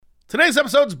Today's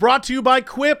episode is brought to you by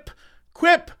Quip.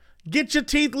 Quip, get your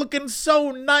teeth looking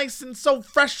so nice and so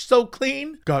fresh, so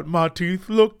clean. Got my teeth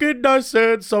looking nice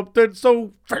and something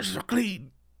so fresh, so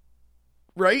clean.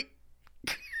 Right?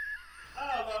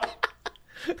 I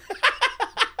don't know.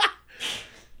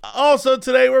 Also,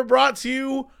 today we're brought to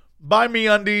you by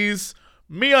MeUndies.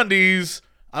 MeUndies.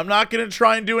 I'm not going to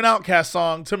try and do an Outcast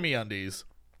song to MeUndies.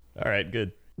 All right,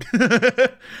 good.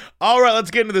 All right, let's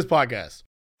get into this podcast.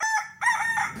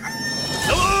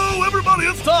 Hello, everybody,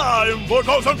 it's time for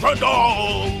Ghost and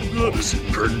Crendog. Ghost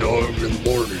and Crendog in the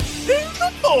morning. In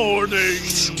the morning.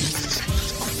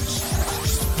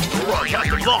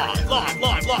 Broadcasting live.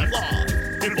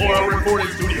 Before our recording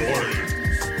studio audience.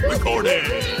 Recording.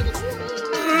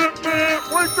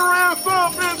 Wake your ass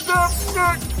up, it's up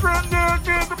next Crendog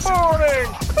in the morning.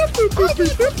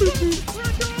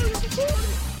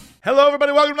 Hello,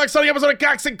 everybody. Welcome to the next exciting episode of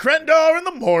Cox and Crendor in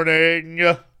the morning.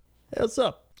 Hey, what's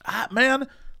up? Man,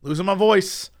 losing my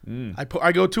voice.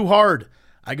 I go too hard.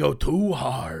 I go too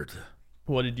hard.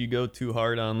 What did you go too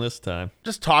hard on this time?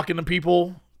 Just talking to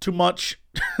people too much.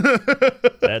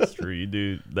 That's true. You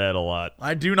do that a lot.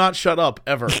 I do not shut up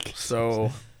ever.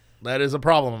 So that is a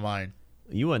problem of mine.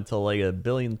 You went to like a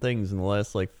billion things in the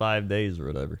last 5 days or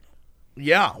whatever.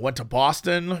 Yeah, went to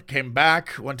Boston, came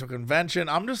back, went to a convention.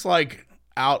 I'm just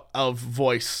out of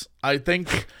voice. I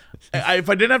think if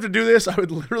I didn't have to do this, I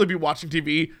would literally be watching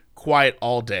TV quiet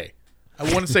all day. I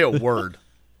wouldn't say a word.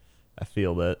 I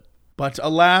feel that. But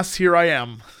alas, here I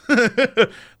am.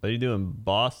 What are you doing in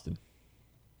Boston?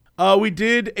 We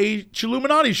did a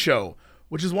Chilluminati show,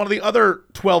 which is one of the other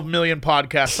 12 million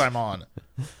podcasts I'm on.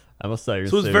 I must say,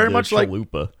 So it's very much like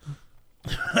chalupa.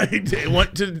 I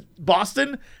went to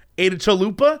Boston, ate a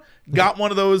chalupa, got one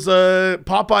of those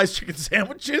Popeyes chicken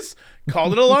sandwiches,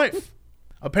 called it a life.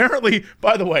 Apparently,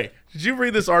 by the way, did you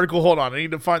read this article? Hold on, I need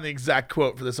to find the exact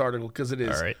quote for this article because it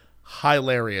is All right.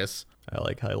 hilarious. I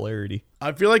like hilarity.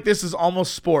 I feel like this is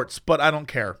almost sports, but I don't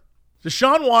care.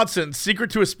 Deshaun Watson's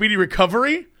secret to a speedy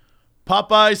recovery?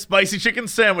 Popeye's spicy chicken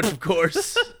sandwich, of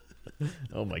course.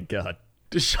 Oh my God.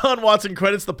 Deshaun Watson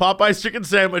credits the Popeye's chicken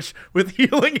sandwich with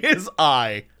healing his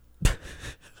eye.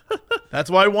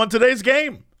 That's why he won today's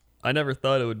game. I never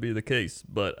thought it would be the case,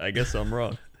 but I guess I'm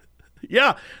wrong.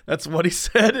 Yeah, that's what he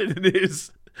said, and it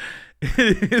is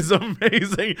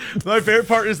amazing. My favorite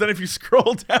part is that if you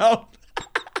scroll down,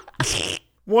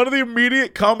 one of the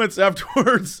immediate comments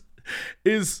afterwards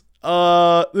is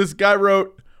this guy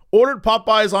wrote, ordered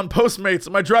Popeyes on Postmates,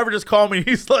 and my driver just called me.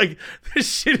 He's like,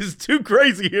 this shit is too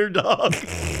crazy here, dog.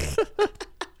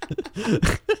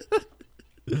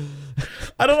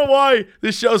 I don't know why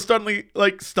this show suddenly,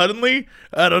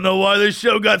 I don't know why this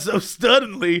show got so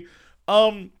suddenly.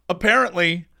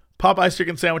 Apparently, Popeye's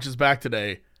chicken sandwich is back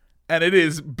today, and it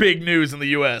is big news in the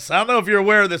U.S. I don't know if you're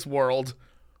aware of this world,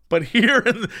 but here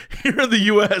in the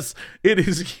U.S., it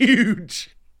is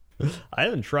huge. I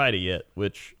haven't tried it yet,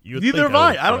 which you would Neither think have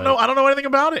I. would I don't know. I don't know anything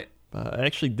about it. I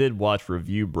actually did watch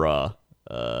Review Bra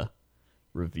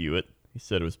review it. He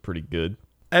said it was pretty good.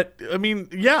 I mean,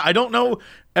 yeah, I don't know.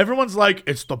 Everyone's like,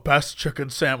 it's the best chicken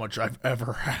sandwich I've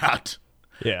ever had.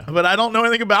 Yeah. But I don't know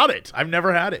anything about it. I've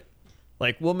never had it.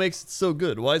 What makes it so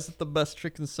good? Why is it the best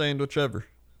chicken sandwich ever?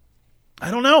 I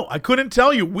don't know. I couldn't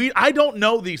tell you. I don't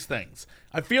know these things.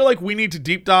 I feel like we need to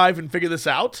deep dive and figure this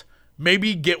out.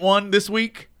 Maybe get one this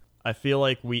week. I feel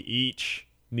like we each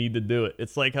need to do it.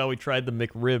 It's like how we tried the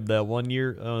McRib that one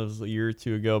year. It was a year or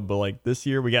two ago. But this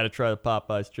year, we got to try the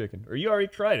Popeyes chicken. Or you already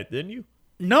tried it, didn't you?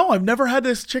 No, I've never had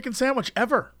this chicken sandwich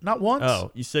ever. Not once. Oh,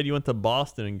 you said you went to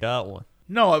Boston and got one.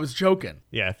 No, I was joking.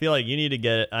 Yeah, I feel like you need to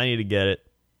get it. I need to get it.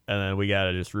 And then we got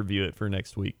to just review it for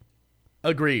next week.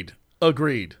 Agreed.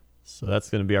 So that's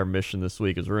going to be our mission this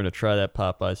week is we're going to try that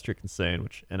Popeyes chicken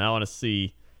sandwich. And I want to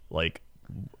see,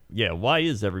 why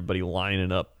is everybody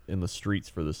lining up in the streets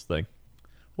for this thing?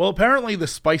 Well, apparently the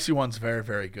spicy one's very,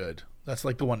 very good. That's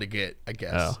the one to get, I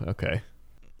guess. Oh, okay.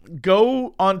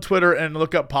 Go on Twitter and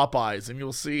look up Popeyes, and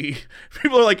you'll see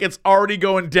people are like, it's already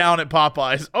going down at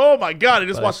Popeyes. Oh, my God. I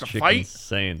just watched a fight.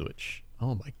 Sandwich.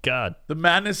 Oh, my God. The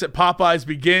madness at Popeyes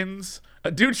begins.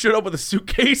 A dude showed up with a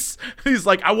suitcase. He's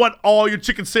like, I want all your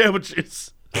chicken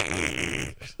sandwiches.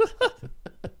 Yeah,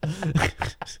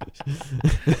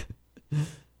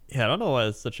 I don't know why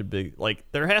it's such a big,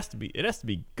 it has to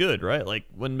be good, right?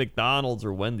 When McDonald's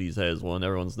or Wendy's has one,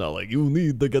 everyone's not like, you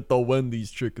need to get the Wendy's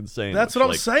chicken sandwich. That's what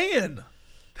I'm saying.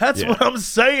 That's what I'm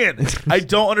saying. I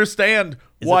don't understand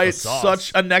why it's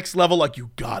such a next level,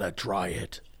 you gotta try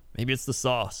it. Maybe it's the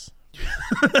sauce.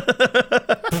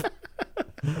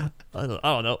 I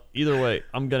don't know. Either way,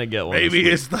 I'm going to get one. Maybe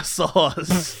it's the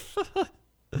sauce.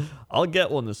 I'll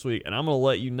get one this week, and I'm gonna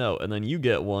let you know, and then you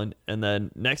get one, and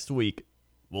then next week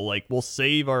we'll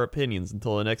save our opinions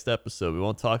until the next episode. We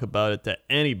won't talk about it to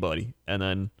anybody, and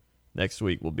then next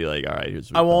week we'll be like, all right,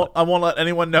 here's what I won't let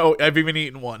anyone know I've even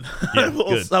eaten one. Yeah,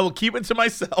 I will keep it to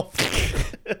myself.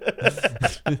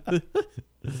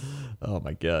 Oh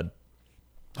my god.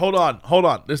 Hold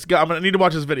on. This guy, I'm gonna need to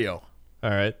watch this video. All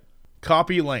right.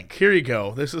 Copy link. Here you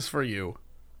go. This is for you.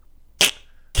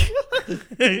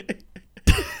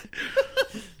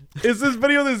 Is this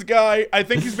video of this guy? I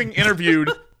think he's being interviewed.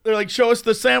 They're like, show us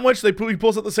the sandwich. He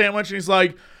pulls out the sandwich and he's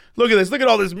like, look at this. Look at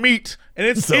all this meat. And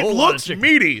it looks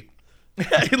meaty.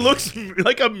 It looks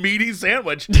like a meaty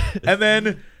sandwich. And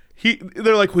then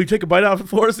they're like, will you take a bite out of it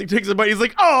for us? He takes a bite. He's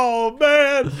like, oh,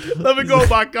 man, let me go in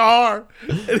my car.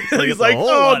 And he's like,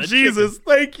 oh, Jesus,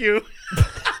 thank you.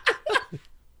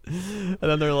 And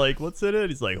then they're like, what's in it?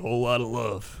 He's like, whole lot of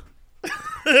love.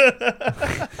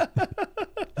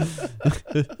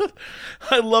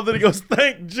 I love that he goes,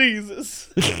 thank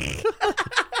Jesus.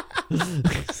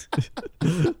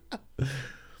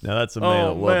 Now that's a man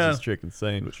that loves his chicken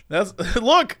sandwich.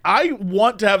 Look, I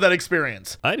want to have that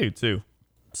experience. I do too.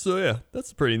 So yeah,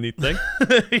 that's a pretty neat thing.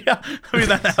 Yeah, I mean,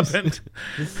 that happened.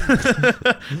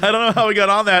 I don't know how we got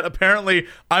on that. Apparently,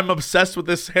 I'm obsessed with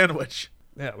this sandwich.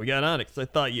 Yeah, we got on it because I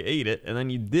thought you ate it, and then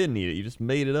you didn't eat it. You just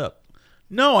made it up.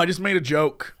 No, I just made a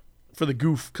joke for the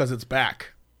goof because it's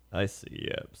back. I see,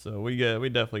 yeah. So we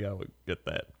definitely got to get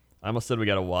that. I almost said we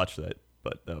got to watch that,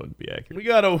 but that wouldn't be accurate. We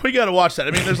gotta watch that.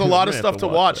 I mean, there's a lot of stuff to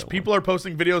watch. People are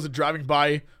posting videos of driving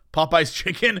by Popeye's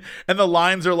Chicken, and the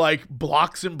lines are like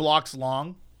blocks and blocks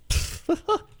long.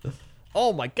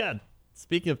 Oh my god.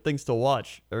 Speaking of things to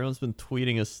watch, everyone's been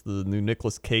tweeting us the new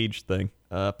Nicolas Cage thing.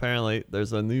 Apparently,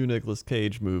 there's a new Nicolas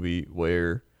Cage movie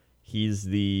where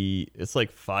it's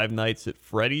like Five Nights at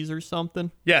Freddy's or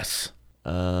something. Yes.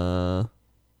 So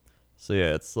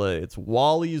yeah, it's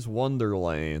Wally's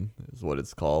Wonderland is what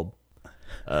it's called.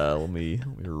 Let me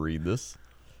read this.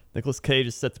 Nicolas Cage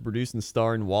is set to produce and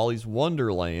star in Wally's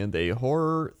Wonderland, a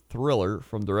horror thriller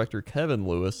from director Kevin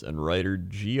Lewis and writer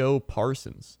Geo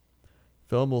Parsons.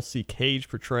 Film will see Cage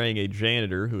portraying a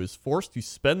janitor who is forced to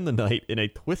spend the night in a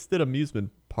twisted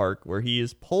amusement park where he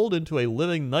is pulled into a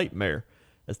living nightmare.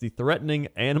 As the threatening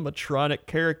animatronic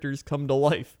characters come to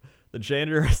life, the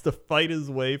janitor has to fight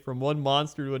his way from one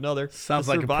monster to another to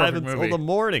survive a perfect until movie. the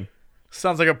morning.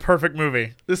 Sounds like a perfect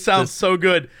movie. This sounds so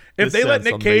good. If they let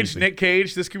Nick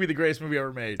Cage, this could be the greatest movie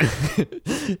ever made.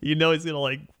 You know he's gonna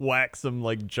like whack some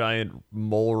like giant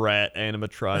mole rat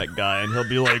animatronic guy, and he'll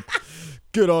be like,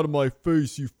 "Get out of my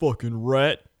face, you fucking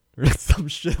rat," or some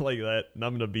shit like that. And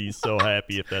I'm gonna be so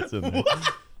happy if that's in there.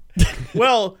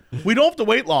 Well, we don't have to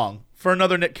wait long for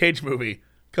another Nick Cage movie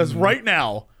because right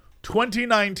now,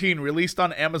 2019, released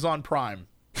on Amazon Prime.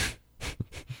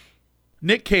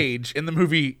 Nick Cage in the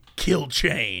movie Kill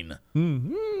Chain.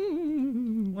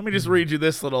 Let me just read you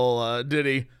this little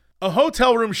ditty. A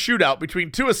hotel room shootout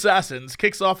between two assassins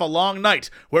kicks off a long night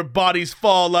where bodies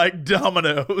fall like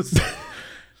dominoes.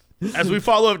 As we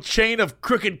follow a chain of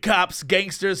crooked cops,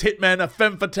 gangsters, hitmen, a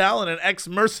femme fatale, and an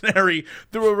ex-mercenary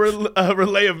through a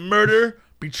relay of murder,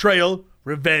 betrayal,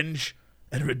 revenge,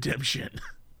 and redemption.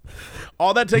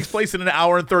 All that takes place in an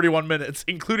hour and 31 minutes,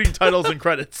 including titles and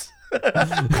credits.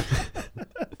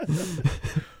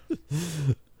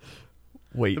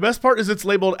 Wait. The best part is it's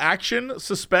labeled action,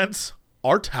 suspense,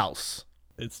 art house.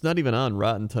 It's not even on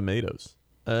Rotten Tomatoes.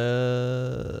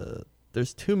 There's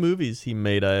 2 movies he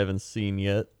made I haven't seen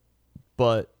yet,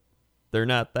 but they're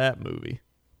not that movie.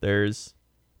 There's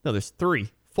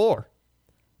 4.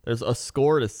 There's A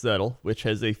Score to Settle, which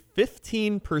has a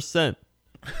 15%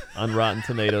 on Rotten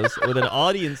Tomatoes with an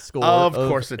audience score of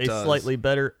course it a does. Slightly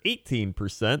better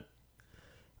 18%.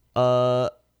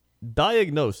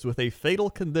 Diagnosed with a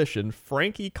fatal condition,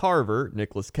 Frankie Carver,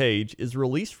 Nicolas Cage, is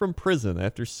released from prison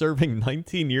after serving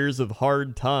 19 years of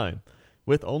hard time.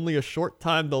 With only a short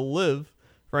time to live,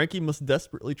 Frankie must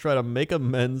desperately try to make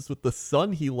amends with the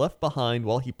son he left behind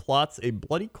while he plots a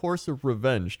bloody course of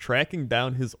revenge, tracking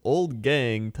down his old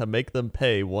gang to make them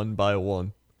pay one by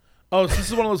one. Oh, so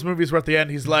this is one of those movies where at the end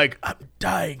he's like, I'm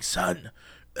dying, son.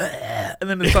 And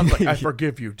then the son's like, I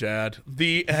forgive you, Dad.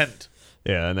 The end.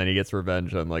 Yeah, and then he gets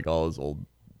revenge on like all his old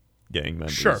gang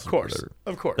members. Sure, of course.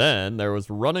 Of course. Then there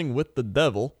was Running with the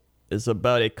Devil. Is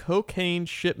about a cocaine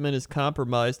shipment is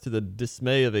compromised to the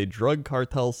dismay of a drug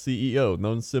cartel CEO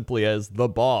known simply as the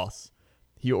Boss.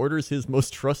 He orders his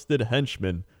most trusted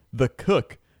henchman, the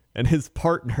Cook, and his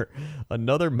partner,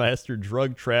 another master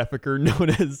drug trafficker known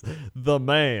as the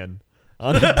Man,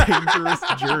 on a dangerous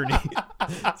journey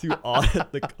to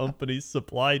audit the company's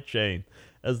supply chain.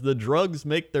 As the drugs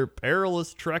make their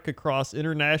perilous trek across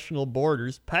international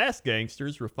borders past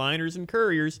gangsters, refiners, and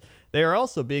couriers, they are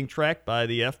also being tracked by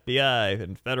the FBI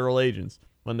and federal agents.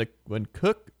 When the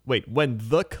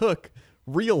cook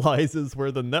realizes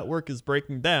where the network is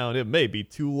breaking down, it may be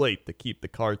too late to keep the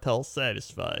cartel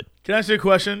satisfied. Can I ask you a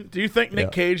question? Do you think Nick Yeah.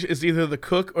 Cage is either the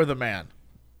cook or the man?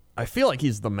 I feel like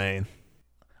he's the man.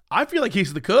 I feel like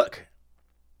he's the cook.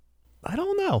 I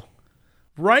don't know.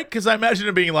 Right? Because I imagine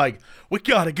him being like, we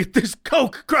gotta get this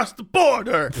coke across the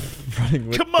border. Running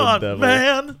with Come the on, devil.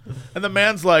 man. And the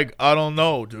man's like, I don't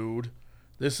know, dude.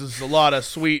 This is a lot of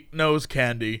sweet nose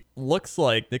candy. Looks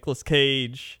like Nicolas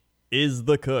Cage is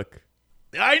the cook.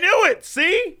 I knew it.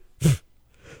 See?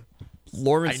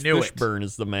 Lawrence I knew it. Fishburne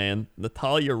is the man.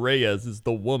 Natalia Reyes is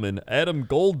the woman. Adam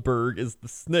Goldberg is the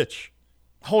snitch.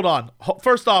 Hold on.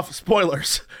 First off,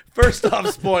 spoilers.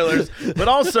 But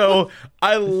also,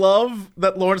 I love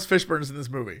that Lawrence Fishburne is in this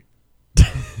movie.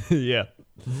 Yeah.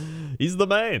 He's the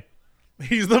man.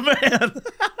 He's the man.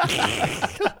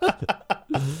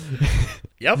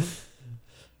 Yep.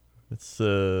 It's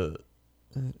well,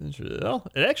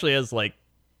 it actually has like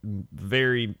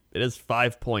it has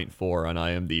 5.4 on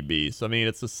IMDb. So I mean,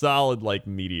 it's a solid like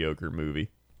mediocre movie.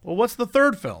 Well, what's the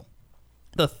third film?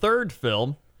 The third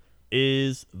film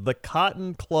is The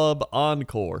Cotton Club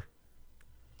Encore.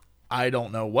 I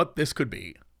don't know what this could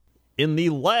be. In the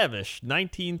lavish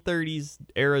 1930s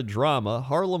era drama,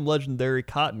 Harlem legendary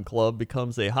Cotton Club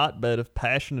becomes a hotbed of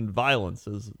passion and violence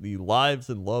as the lives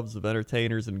and loves of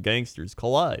entertainers and gangsters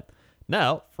collide.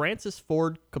 Now, Francis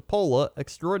Ford Coppola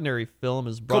extraordinary film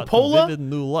is brought Coppola? to vivid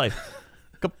new life.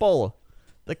 Coppola.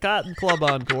 The Cotton Club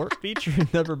Encore, featuring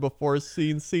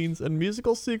never-before-seen scenes and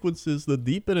musical sequences that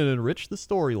deepen and enrich the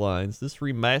storylines. This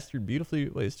remastered beautifully...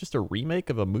 Wait, it's just a remake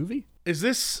of a movie? Is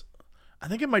this... I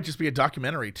think it might just be a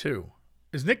documentary, too.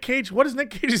 Is Nick Cage... What is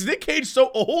Nick Cage? Is Nick Cage so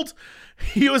old?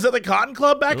 He was at the Cotton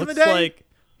Club back in the Looks day? like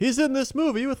he's in this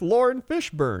movie with Lawrence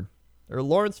Fishburne. Lauren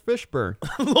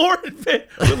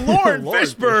Lauren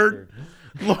Fishburne.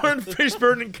 Lauren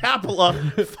Fishburne and Capella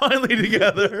finally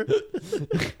together.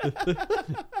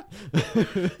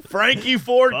 Frankie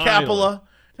Ford Finally. Capella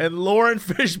and Lauren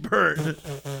Fishburne.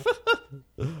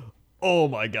 Oh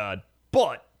my god.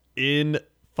 But in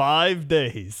 5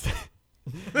 days,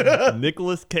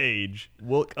 Nicolas Cage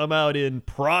will come out in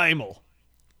Primal.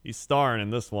 He's starring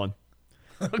in this one.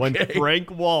 When Okay. Frank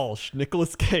Walsh,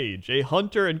 Nicolas Cage, a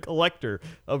hunter and collector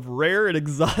of rare and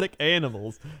exotic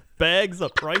animals, bags a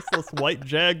priceless white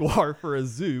jaguar for a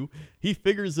zoo, he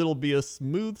figures it'll be a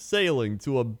smooth sailing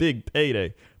to a big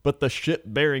payday. But the ship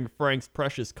bearing Frank's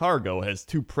precious cargo has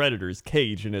two predators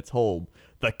caged in its hold.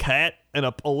 The cat and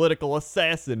a political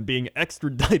assassin being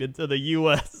extradited to the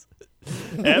U.S.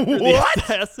 After the What?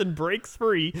 assassin breaks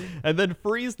free and then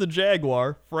frees the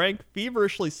jaguar, Frank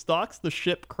feverishly stalks the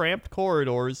ship's cramped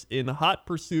corridors in hot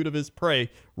pursuit of his prey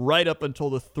right up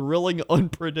until the thrilling,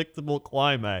 unpredictable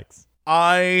climax.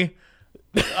 I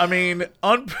mean,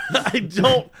 I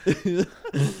don't.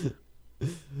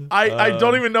 I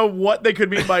don't even know what they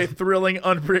could mean by thrilling,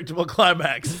 unpredictable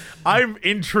climax. I'm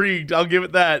intrigued. I'll give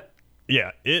it that.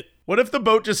 Yeah, What if the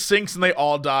boat just sinks and they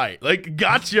all die? Like,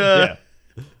 gotcha.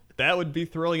 yeah, that would be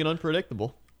thrilling and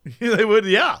unpredictable. They would,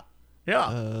 yeah.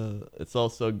 It's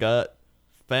also got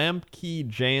Famke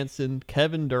Janssen,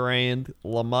 Kevin Durand,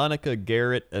 LaMonica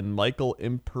Garrett, and Michael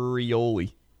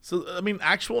Imperioli. So, I mean,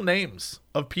 actual names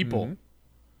of people.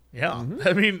 Yeah.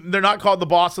 I mean, they're not called the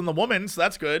boss and the woman, so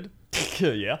that's good.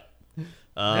 Yeah.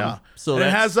 Yeah. So and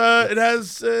that's- it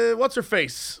has what's her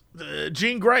face?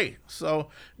 Jean Grey. So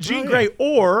Jean Oh, Grey yeah.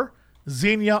 or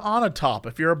Xenia Onatopp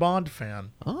if you're a Bond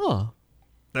fan. Oh.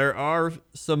 There are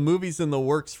some movies in the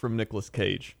works from Nicolas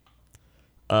Cage.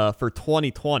 For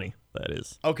 2020, that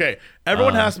is. Okay.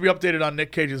 Everyone has to be updated on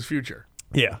Nick Cage's future.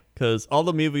 Yeah, because all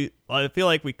the I feel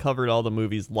like we covered all the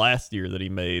movies last year that he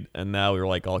made, and now we're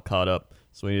like all caught up,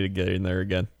 so we need to get in there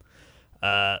again.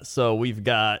 So we've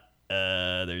got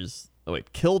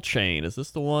Kill Chain. Is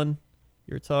this the one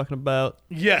you're talking about?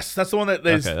 Yes, that's the one that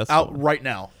is Okay, that's the out one. right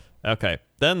now. Okay.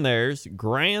 Then there's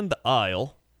Grand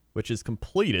Isle, which is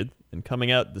completed and coming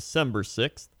out December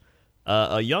 6th.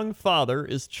 A young father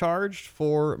is charged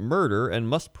for murder and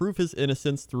must prove his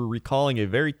innocence through recalling a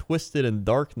very twisted and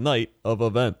dark night of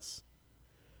events.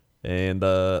 And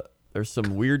there's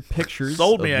some weird pictures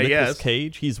Sold of me, I Nicolas guess.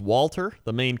 Cage. He's Walter,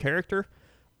 the main character.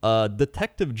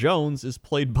 Detective Jones is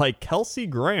played by Kelsey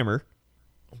Grammer.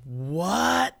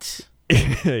 What?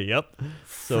 Yep.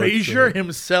 So it's, Frasier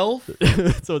himself?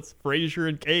 so it's Frasier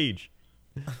and Cage.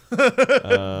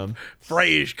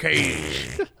 Frasier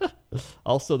Cage.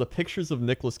 Also, the pictures of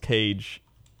Nicolas Cage.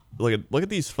 Look at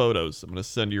these photos. I'm gonna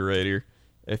send you right here.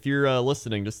 If you're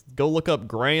listening, just go look up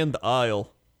Grand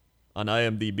Isle on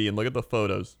IMDb and look at the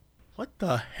photos. What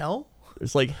the hell?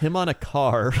 There's like him on a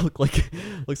car.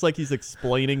 Looks like he's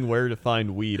explaining where to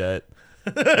find weed at.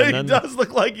 He does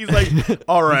look like he's like,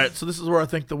 all right, so this is where I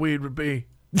think the weed would be.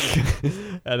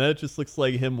 And then it just looks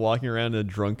like him walking around in a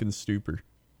drunken stupor.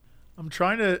 I'm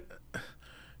trying to.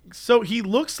 So he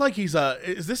looks like he's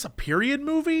is this a period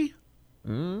movie?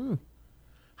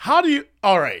 How do you.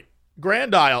 All right.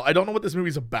 Grand Isle. I don't know what this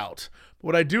movie's about. But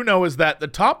what I do know is that the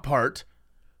top part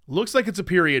looks like it's a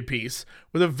period piece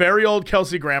with a very old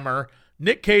Kelsey Grammer,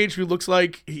 Nick Cage, who looks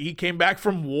like he came back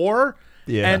from war,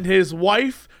 and his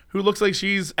wife, who looks like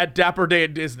she's at Dapper Day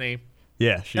at Disney.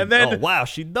 Yeah. Oh, wow,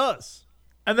 she does.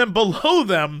 And then below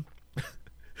them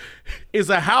is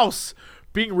a house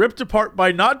being ripped apart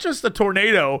by not just a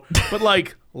tornado, but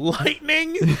like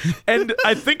lightning and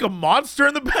I think a monster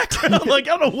in the background. Like,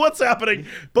 I don't know what's happening.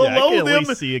 Below I can them, at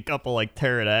least see a couple like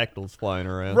pterodactyls flying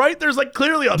around. right? There's like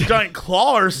clearly a giant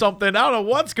claw or something. I don't know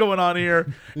what's going on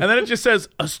here. And then it just says,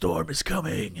 "A storm is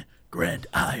coming, Grand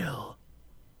Isle."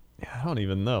 Yeah, I don't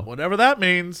even know. Whatever that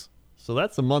means. So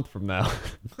that's a month from now.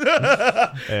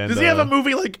 And, Does he have a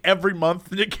movie like every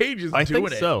month? Nick Cage is I doing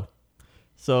think it. so.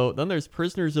 So then there's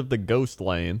Prisoners of the Ghost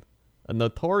Lane. A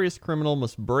notorious criminal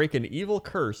must break an evil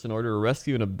curse in order to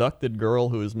rescue an abducted girl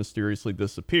who has mysteriously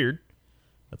disappeared.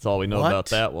 That's all we know about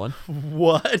that one.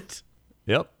 What?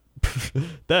 Yep.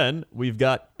 Then we've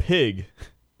got Pig.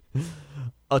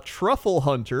 A truffle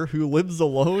hunter who lives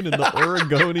alone in the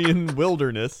Oregonian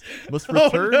wilderness must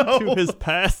return to his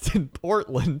past in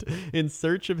Portland in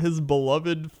search of his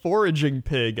beloved foraging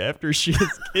pig after she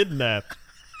is kidnapped.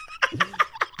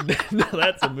 Now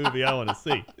that's a movie I want to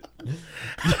see.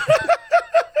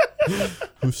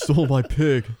 Who stole my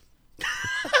pig?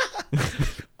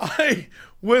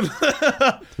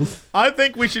 I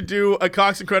think we should do a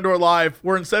Cox and Crendor live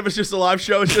where instead of it's just a live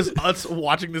show, it's just us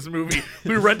watching this movie.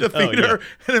 We rent a theater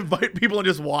and invite people and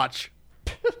just watch.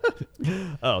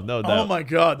 Oh, no doubt. Oh my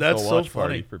God, that's so watch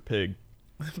funny. party for Pig.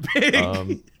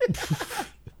 Pig.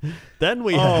 Then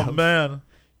we Oh have man.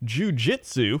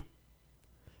 Jiu-Jitsu,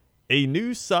 a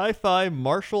new sci-fi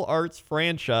martial arts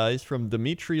franchise from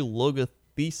Dmitry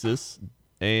Logothesis,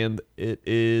 and it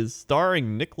is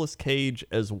starring Nicolas Cage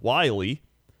as Wily,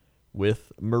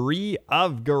 with Marie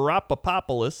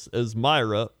Avgeropoulos as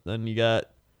Myra. Then you got a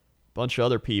bunch of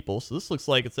other people. So this looks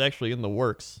like it's actually in the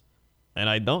works, and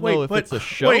I don't know if it's a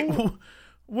show.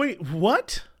 Wait,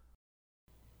 what?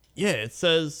 Yeah, it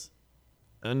says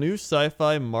a new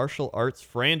sci-fi martial arts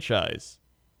franchise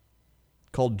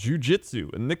called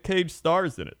Jiu-Jitsu, and Nick Cage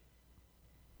stars in it.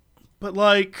 But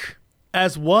like,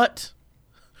 as what?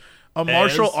 A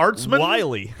martial artsman?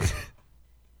 Wily.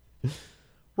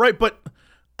 Right, but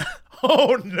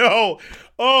oh no.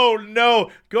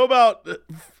 Go about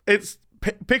it's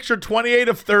picture 28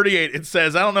 of 38. It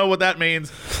says, I don't know what that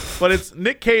means, but it's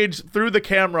Nick Cage through the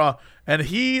camera and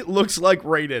he looks like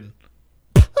Raiden.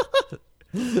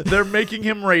 They're making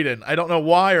him Raiden. I don't know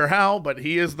why or how, but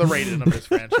he is the Raiden of this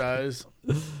franchise.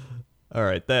 All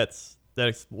right,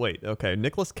 wait, okay.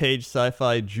 Nicolas Cage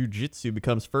sci-fi Jiu-Jitsu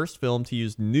becomes first film to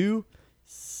use new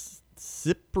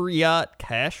Cypriot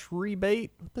cash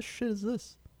rebate. What the shit is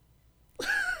this? I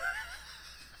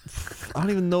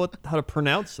don't even know how to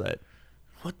pronounce that.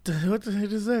 What the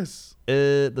heck is this?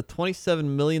 The $27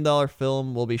 million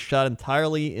film will be shot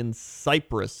entirely in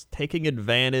Cyprus, taking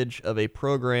advantage of a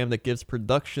program that gives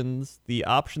productions the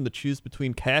option to choose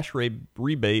between cash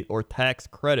rebate or tax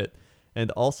credit,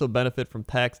 and also benefit from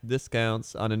tax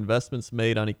discounts on investments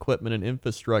made on equipment and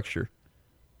infrastructure.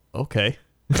 Okay.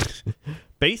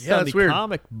 Based on the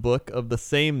comic book of the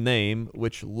same name,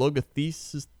 which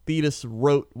Logothetis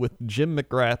wrote with Jim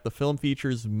McGrath, the film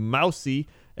features Mousy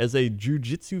as a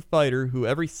jiu-jitsu fighter who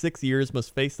every 6 years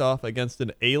must face off against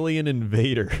an alien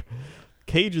invader.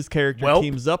 Cage's character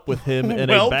teams up with him in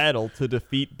a battle to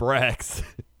defeat Brax.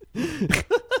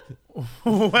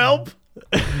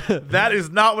 That is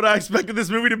not what I expected this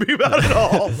movie to be about at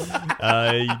all.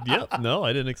 Yep, no,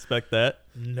 I didn't expect that.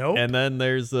 Nope. And then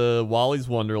there's Wally's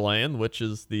Wonderland, which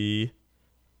is the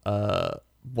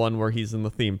one where he's in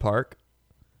the theme park.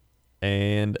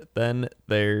 And then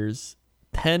there's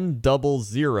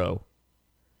 10-00.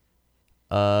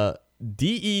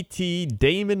 DET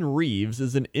Damon Reeves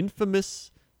is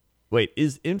infamous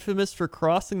for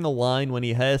crossing the line when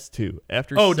he has to.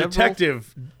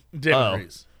 Detective Damon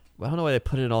Reeves. I don't know why they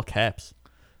put it in all caps.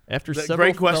 After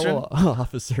several fellow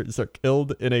officers are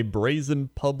killed in a brazen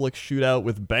public shootout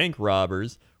with bank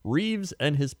robbers, Reeves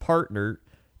and his partner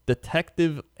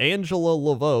Detective Angela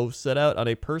Laveau set out on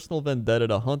a personal vendetta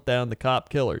to hunt down the cop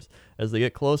killers. As they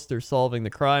get close to solving the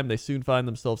crime, they soon find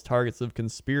themselves targets of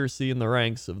conspiracy in the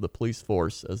ranks of the police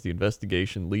force as the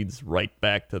investigation leads right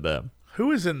back to them.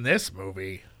 Who is in this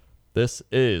movie? This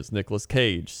is Nicolas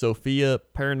Cage, Sofia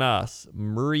Pernas,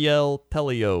 Muriel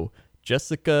Telio,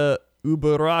 Jessica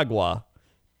Uberagua.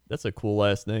 That's a cool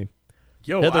last name.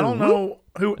 Yo, Heather I don't know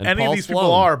who and any Paul of these people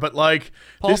Sloan. are, but like,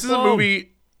 Paul this is a Sloan. movie.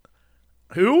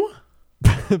 Who?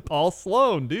 Paul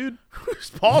Sloan, dude. Who's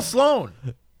Paul Sloan?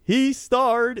 He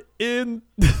starred in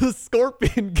The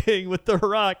Scorpion King with The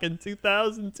Rock in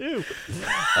 2002.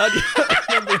 How do you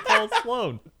remember Paul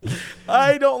Sloan?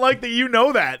 I don't like that you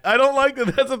know that. I don't like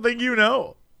that that's a thing you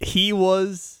know. He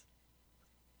was...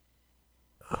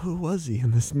 Who was he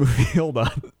in this movie? Hold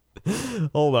on.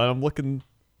 I'm looking...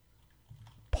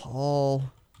 Paul...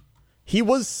 He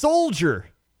was Soldier.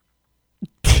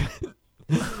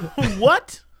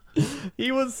 What?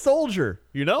 He was Soldier,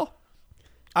 you know?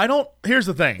 I don't. Here's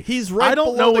the thing. He's right I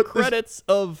don't below know the what this- credits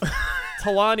of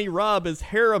Talani Robb as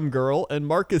Harem Girl and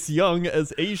Marcus Young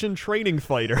as Asian training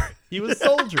fighter. He was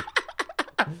Soldier.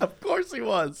 Of course he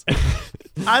was.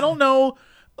 I don't know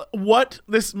what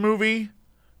this movie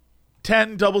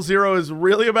 1000 is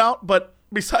really about, but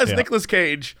besides Nicolas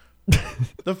Cage,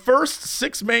 the first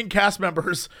 6 main cast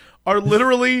members are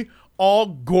literally all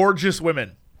gorgeous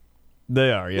women.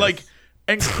 They are, yes. Like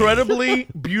incredibly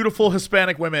beautiful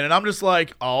Hispanic women. And I'm just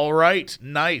like, all right,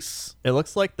 nice. It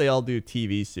looks like they all do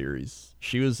TV series.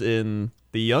 She was in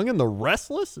The Young and the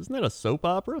Restless. Isn't that a soap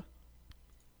opera?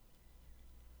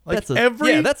 Like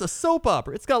That's a soap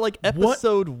opera. It's got like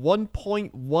episode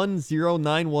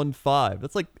 1.10915.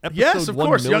 That's like episode yes, of 1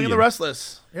 course, Young and the million.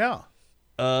 Restless. Yeah.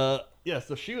 Yeah,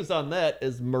 so she was on that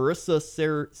as Marissa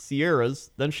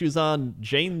Sierras. Then she was on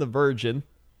Jane the Virgin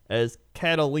as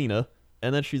Catalina.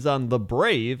 And then she's on The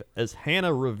Brave as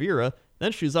Hannah Rivera.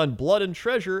 Then she's on Blood and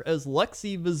Treasure as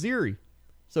Lexi Vaziri.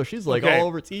 So she's like Okay. all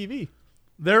over TV.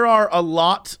 There are a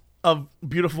lot of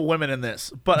beautiful women in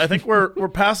this, but I think we're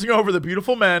passing over the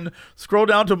beautiful men. Scroll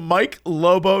down to Mike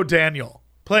Lobo Daniel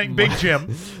playing Big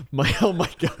Jim. Oh my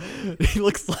god, he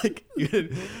looks like he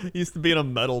used to be in a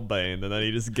metal band and then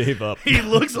he just gave up. He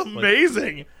looks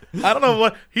amazing. I don't know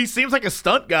what he seems like a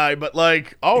stunt guy, but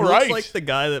like, all He right. looks like the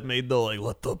guy that made the like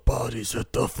 "Let the bodies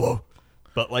hit the floor,"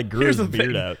 but like grew Here's his the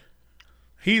beard thing. out.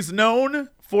 He's known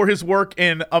for his work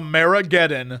in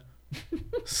Amerigeddon,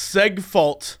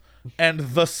 Segfault, and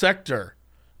The Sector.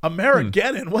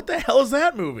 Amerigeddon? What the hell is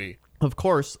that movie? Of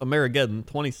course, Amerigeddon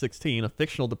 2016, a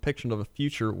fictional depiction of a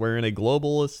future wherein a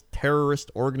globalist terrorist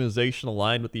organization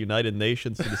aligned with the United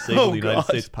Nations to disable Oh, the United God.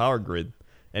 States power grid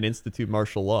and institute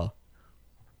martial law.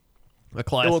 A It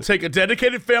classic. will take a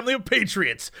dedicated family of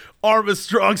patriots, armed with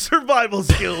strong survival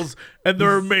skills, and the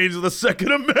remains of the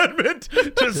Second Amendment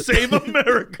to save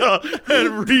America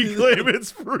and reclaim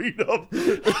its freedom.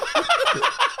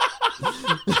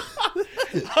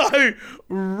 I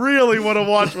really want to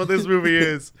watch what this movie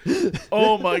is.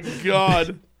 Oh my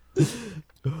God.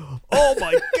 Oh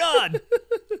my god!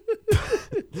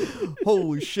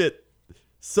 Holy shit!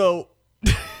 So,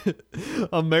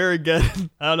 Amerigeddon.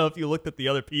 I don't know if you looked at the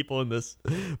other people in this,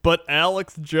 but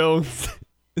Alex Jones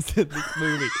is in this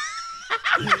movie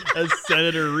as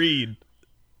Senator Reed.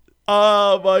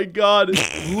 Oh my God.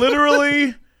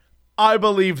 Literally, I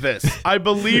believe this. I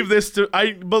believe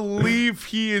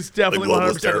he is definitely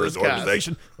 100% of this cast.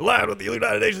 aligned with the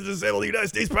United Nations to disable the United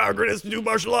States power grid, institute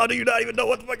martial law. Do you not even know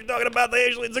what the fuck you're talking about? The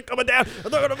aliens are coming down.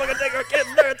 They're gonna fucking take our kids.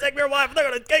 They're gonna take their wife. They're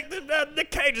gonna take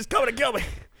Nick Cage is coming to kill me.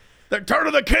 They're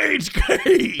turning the cage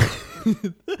key.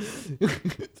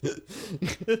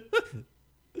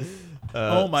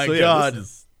 Oh my So, yeah, God.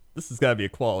 This has got to be a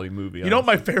quality movie. You know what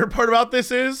my favorite part about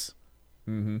this is?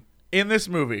 Mm-hmm. In this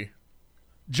movie,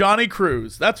 Johnny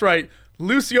Cruz. That's right.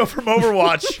 Lucio from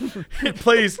Overwatch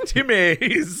plays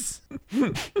Timmy's.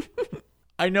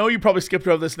 I know you probably skipped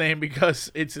over this name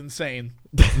because it's insane.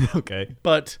 Okay.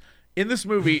 But in this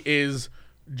movie is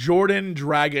Jordan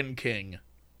Dragon King.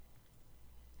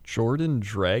 Jordan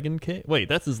Dragon King? Wait,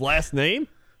 that's his last name?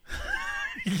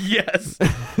 Yes.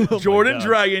 Oh Jordan my God.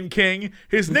 Dragon King.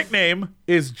 His nickname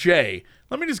is Jay.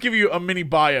 Let me just give you a mini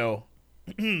bio.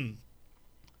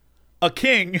 A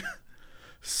king,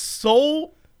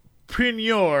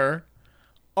 soulpreneur,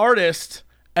 artist,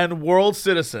 and world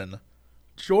citizen.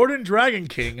 Jordan Dragon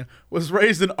King was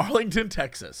raised in Arlington,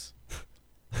 Texas.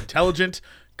 Intelligent,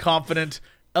 confident,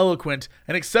 eloquent,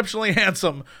 and exceptionally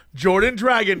handsome, Jordan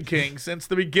Dragon King since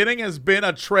the beginning has been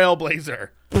a trailblazer.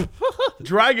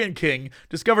 Dragon King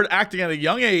discovered acting at a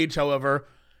young age, however,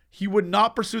 he would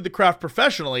not pursue the craft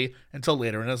professionally until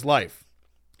later in his life.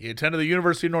 He attended the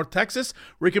University of North Texas,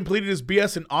 where he completed his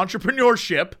BS in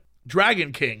entrepreneurship.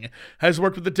 Dragon King has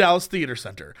worked with the Dallas Theater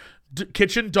Center,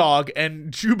 Kitchen Dog,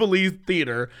 and Jubilee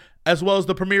Theater, as well as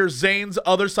the premiere Zane's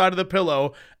Other Side of the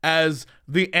Pillow as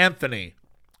the Anthony.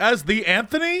 As the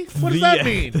Anthony? What does that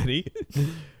mean? Anthony.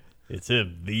 It's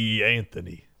him, the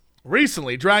Anthony.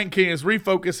 Recently, Dragon King has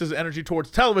refocused his energy towards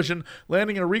television,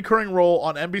 landing in a recurring role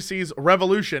on NBC's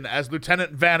Revolution as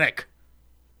Lieutenant Vanek.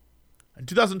 In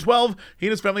 2012, he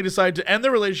and his family decided to end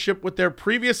their relationship with their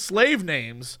previous slave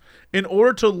names in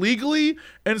order to legally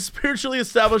and spiritually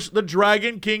establish the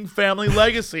Dragon King family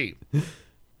legacy.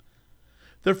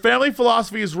 Their family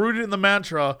philosophy is rooted in the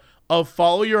mantra of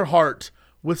follow your heart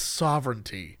with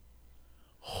sovereignty.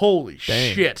 Holy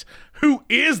shit. Who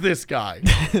is this guy?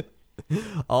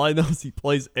 All I know is he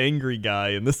plays angry guy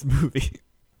in this movie.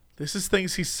 This is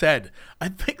things he said. I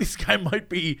think this guy might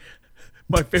be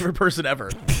my favorite person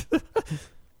ever.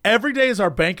 Every day is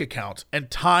our bank account, and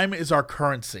time is our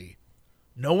currency.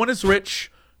 No one is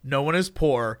rich. No one is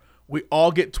poor. We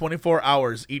all get 24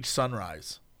 hours each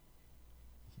sunrise.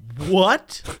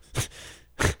 What?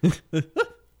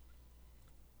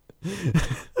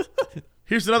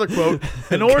 Here's another quote.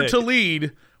 In order to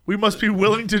lead, we must be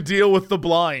willing to deal with the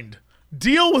blind.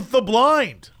 Deal with the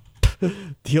blind.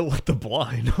 Deal with the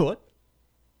blind. What?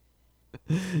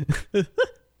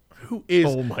 Who is?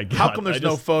 Oh my God. How come there's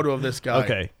no photo of this guy?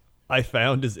 Okay. I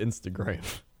found his Instagram.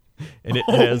 And it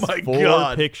Oh has my 4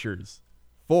 God. pictures.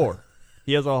 4.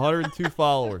 He has 102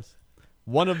 followers.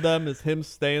 One of them is him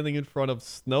standing in front of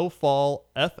Snowfall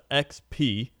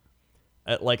FXP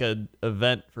at like an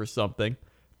event for something.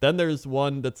 Then there's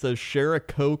one that says share a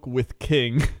Coke with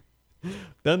King.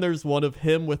 Then there's one of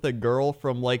him with a girl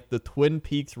from like the Twin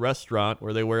Peaks restaurant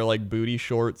where they wear like booty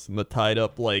shorts and the tied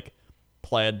up like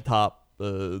plaid top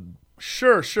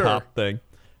Sure. top thing.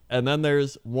 And then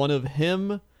there's one of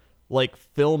him like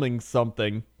filming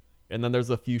something, and then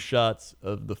there's a few shots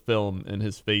of the film and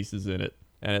his face is in it.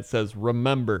 And it says,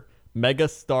 remember, mega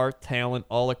star talent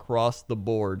all across the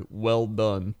board. Well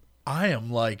done. I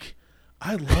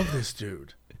love this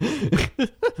dude.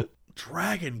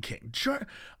 Dragon King.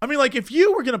 I mean, like, if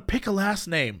you were going to pick a last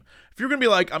name, if you're going to be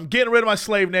like, I'm getting rid of my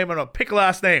slave name, I'm going to pick a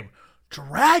last name,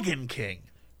 Dragon King.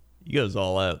 He goes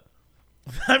all out.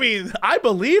 I mean, I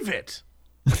believe it.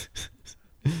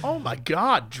 Oh my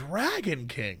God, Dragon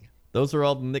King. Those are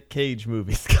all the Nick Cage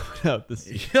movies coming out this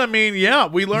year. I mean, yeah,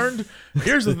 we learned.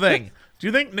 Here's the thing. Do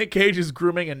you think Nick Cage is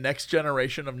grooming a next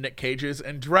generation of Nick Cages?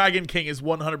 And Dragon King is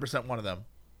 100% one of them.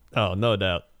 Oh, no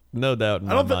doubt. No doubt in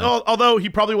I don't my think, mind. although he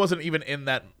probably wasn't even in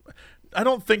that. I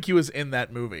don't think he was in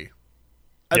that movie.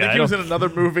 I think he was in another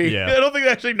movie. Yeah. I don't think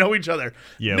they actually know each other.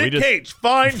 Yeah, Nick Cage,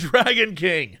 find Dragon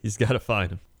King. He's got to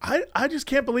find him. I just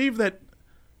can't believe that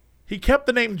he kept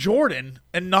the name Jordan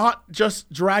and not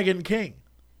just Dragon King.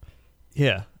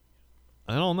 Yeah.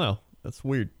 I don't know. That's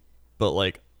weird. But,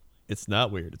 like, it's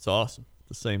not weird. It's awesome at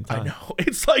the same time. I know.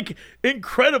 It's like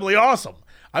incredibly awesome.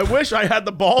 I wish I had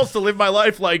the balls to live my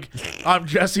life like I'm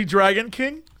Jesse Dragon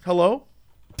King. Hello?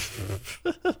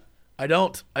 I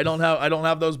don't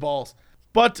have those balls.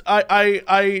 But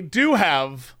I do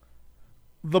have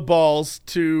the balls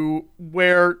to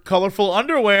wear colorful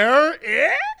underwear.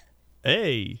 Yeah?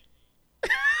 Hey.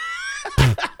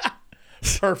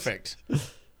 Perfect.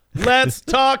 Let's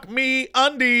talk me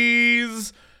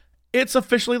undies. It's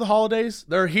officially the holidays.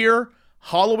 They're here.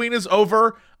 Halloween is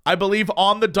over. I believe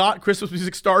on the dot Christmas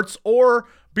music starts or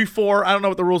before. I don't know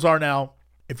what the rules are now.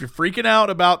 If you're freaking out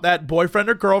about that boyfriend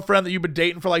or girlfriend that you've been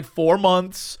dating for like 4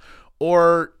 months,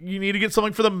 or you need to get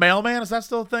something for the mailman, is that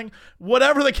still a thing?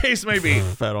 Whatever the case may be.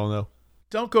 I don't know.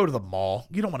 Don't go to the mall.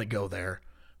 You don't want to go there.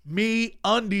 Me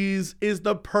undies is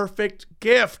the perfect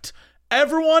gift.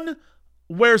 Everyone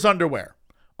wears underwear.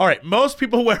 All right, most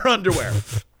people wear underwear.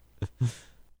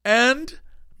 And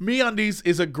Me Undies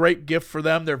is a great gift for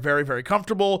them. They're very, very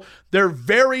comfortable. They're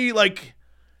very like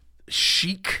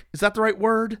chic. Is that the right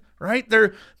word? Right?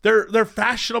 They're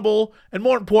fashionable, and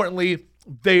more importantly,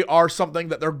 they are something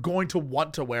that they're going to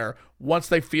want to wear once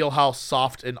they feel how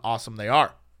soft and awesome they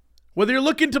are. Whether you're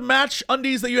looking to match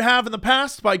undies that you have in the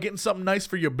past by getting something nice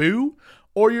for your boo,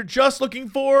 or you're just looking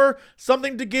for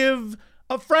something to give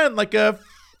a friend, like a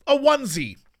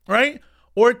onesie, right?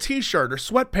 Or a t-shirt or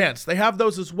sweatpants, they have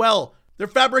those as well. Their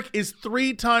fabric is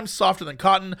 3 times softer than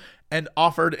cotton and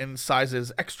offered in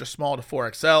sizes extra small to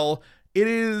 4XL. It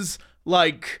is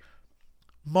like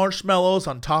marshmallows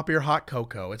on top of your hot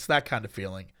cocoa. It's that kind of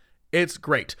feeling. It's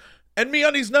great. And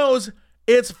MeUndies knows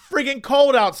it's friggin'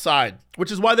 cold outside,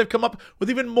 which is why they've come up with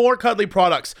even more cuddly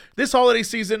products. This holiday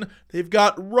season, they've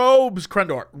got robes,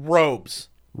 Krendor. Robes.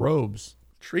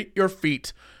 treat your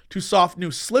feet to soft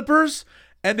new slippers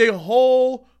and a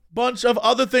whole bunch of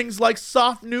other things like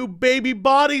soft new baby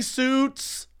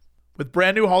bodysuits. With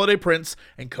brand new holiday prints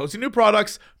and cozy new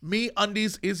products,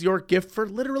 MeUndies is your gift for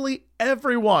literally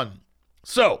everyone.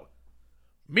 So,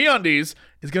 MeUndies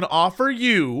is going to offer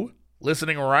you,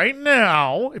 listening right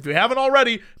now, if you haven't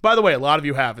already, by the way, a lot of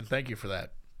you have, and thank you for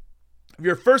that. If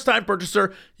you're a first-time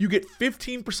purchaser, you get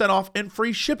 15% off and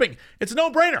free shipping. It's a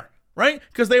no-brainer, right?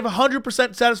 Because they have a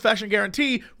 100% satisfaction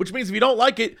guarantee, which means if you don't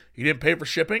like it, you didn't pay for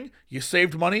shipping, you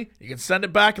saved money, you can send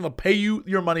it back, and they'll pay you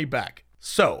your money back.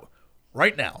 So,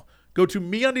 right now, go to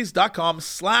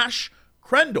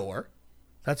MeUndies.com/Crendor.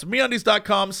 That's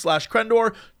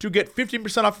MeUndies.com/Crendor to get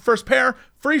 15% off your first pair,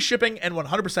 free shipping, and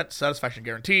 100% satisfaction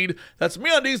guaranteed. That's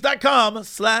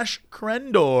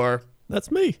MeUndies.com/Crendor.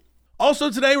 That's me.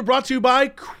 Also today, we're brought to you by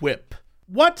Quip.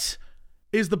 What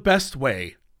is the best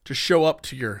way to show up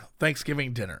to your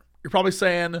Thanksgiving dinner? You're probably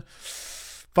saying,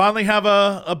 finally have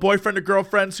a boyfriend or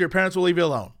girlfriend so your parents will leave you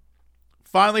alone.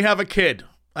 Finally have a kid.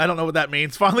 I don't know what that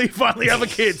means. Finally have a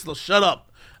kid so they'll shut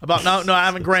up about not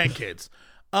having grandkids.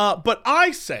 But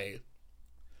I say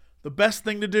the best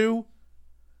thing to do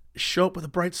is show up with a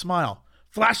bright smile.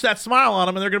 Flash that smile on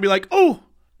them and they're going to be like, oh,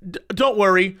 don't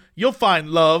worry, you'll find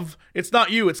love. It's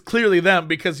not you, it's clearly them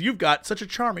because you've got such a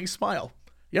charming smile.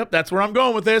 Yep, that's where I'm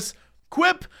going with this.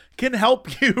 Quip can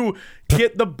help you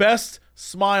get the best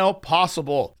smile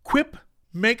possible. Quip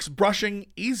makes brushing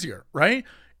easier, right?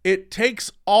 It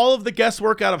takes all of the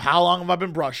guesswork out of how long have I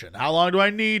been brushing? How long do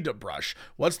I need to brush?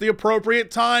 What's the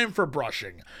appropriate time for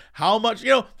brushing? How much,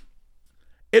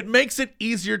 it makes it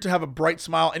easier to have a bright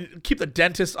smile and keep the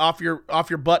dentist off your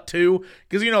butt too.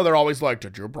 Because they're always like,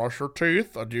 did you brush your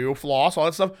teeth? Do you floss? All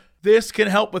that stuff. This can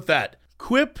help with that.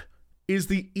 Quip is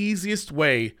the easiest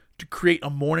way to create a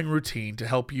morning routine to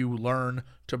help you learn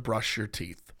to brush your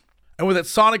teeth. And with its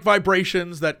sonic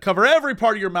vibrations that cover every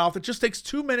part of your mouth, it just takes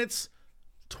 2 minutes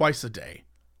twice a day.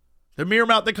 The mirror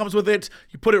mount that comes with it,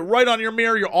 you put it right on your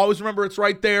mirror. You'll always remember it's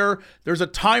right there. There's a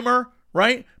timer,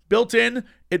 right? Built in.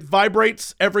 It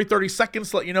vibrates every 30 seconds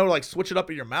to let you know to like switch it up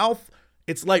in your mouth.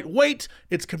 It's lightweight.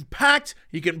 It's compact.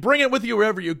 You can bring it with you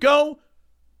wherever you go.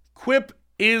 Quip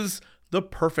is the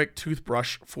perfect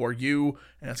toothbrush for you,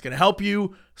 and it's going to help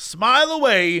you smile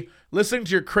away listening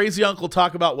to your crazy uncle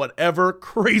talk about whatever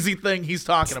crazy thing he's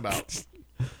talking about.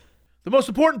 The most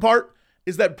important part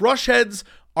is that brush heads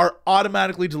are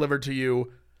automatically delivered to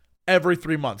you every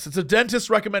 3 months. It's a dentist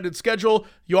recommended schedule.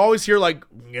 You always hear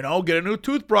get a new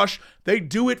toothbrush. They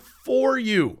do it for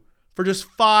you for just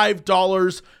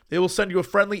 $5. They will send you a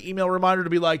friendly email reminder to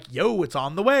be like, yo, it's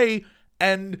on the way.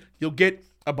 And you'll get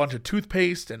a bunch of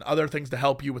toothpaste and other things to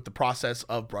help you with the process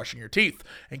of brushing your teeth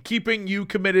and keeping you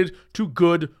committed to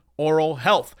good oral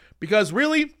health. Because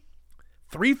really,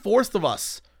 3/4 of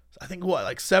us, I think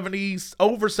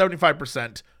over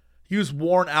 75%, use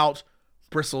worn out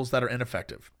bristles that are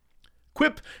ineffective.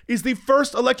 Quip is the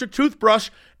first electric toothbrush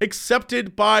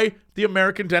accepted by the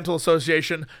American Dental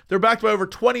Association. They're backed by over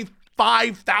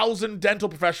 25,000 dental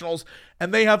professionals,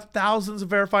 and they have thousands of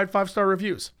verified 5-star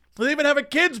reviews. They even have a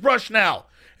kid's brush now.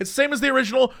 It's the same as the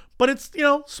original, but it's,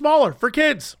 smaller for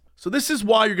kids. So this is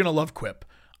why you're going to love Quip.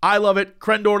 I love it.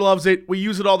 Crendor loves it. We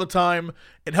use it all the time.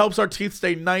 It helps our teeth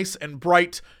stay nice and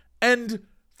bright. And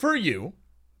for you,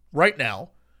 right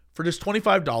now, for just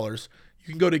 $25, you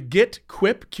can go to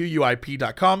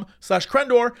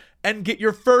getquip.com/Crendor and get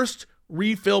your first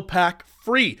refill pack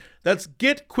free. That's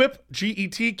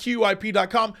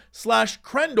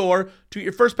getquip.com/Crendor to get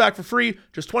your first pack for free.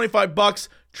 Just $25.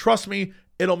 Trust me,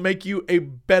 it'll make you a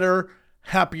better,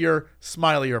 happier,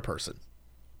 smilier person.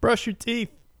 Brush your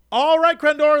teeth. All right,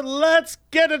 Crendor, let's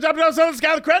get to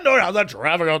Crendor. How's that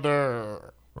traffic out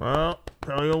there? Well,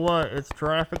 tell you what, it's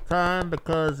traffic time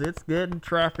because it's getting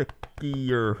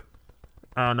traffic-ier.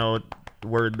 I don't know what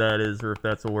word that is or if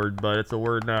that's a word, but it's a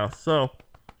word now. So,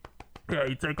 yeah,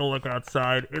 you take a look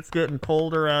outside. It's getting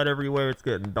colder out everywhere. It's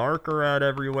getting darker out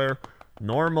everywhere.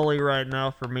 Normally right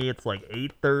now for me it's like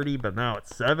 8:30, but now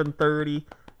it's 7:30.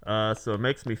 So it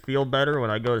makes me feel better when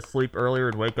I go to sleep earlier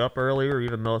and wake up earlier,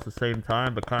 even though it's the same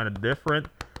time, but kind of different.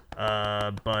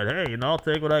 But hey, I'll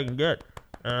take what I can get.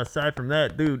 Aside from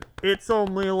that, dude, it's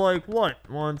only like, what?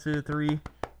 3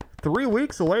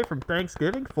 weeks away from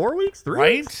Thanksgiving? 4 weeks? 3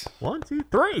 Right? weeks? 1, 2,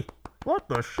 3. What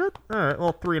the shit? Alright,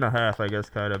 well, 3.5, I guess,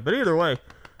 kind of. But either way,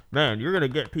 man, you're going to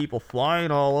get people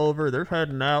flying all over. They're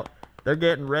heading out. They're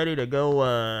getting ready to go,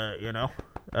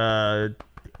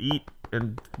 eat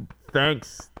and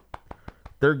thanks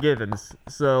their givens.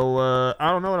 So,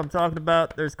 I don't know what I'm talking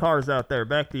about. There's cars out there.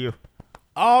 Back to you.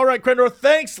 All right, Crendor,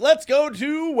 thanks. Let's go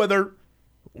to weather.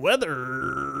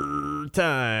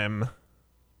 time.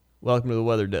 Welcome to the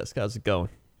weather desk. How's it going?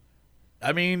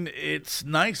 I mean, it's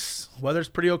nice. Weather's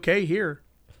pretty okay here.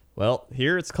 Well,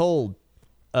 here it's cold.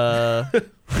 Well,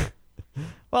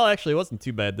 actually, it wasn't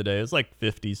too bad today. It was like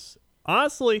 50s.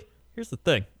 Honestly, here's the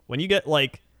thing. When you get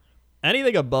like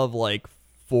anything above like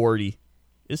 40,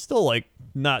 it's still like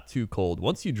not too cold.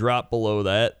 Once you drop below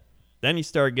that, then you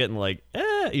start getting like,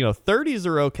 30s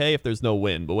are okay if there's no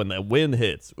wind. But when that wind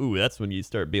hits, ooh, that's when you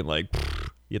start being like,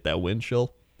 you get that wind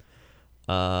chill.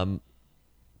 So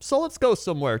let's go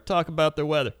somewhere. Talk about their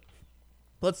weather.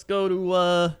 Let's go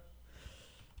to,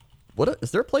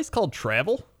 is there a place called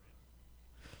Travel?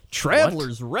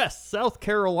 Traveler's Rest, South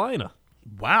Carolina.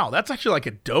 Wow, that's actually like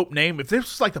a dope name. If this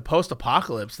was like the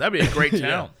post-apocalypse, that'd be a great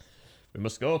town. We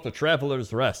must go to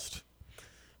Traveler's Rest.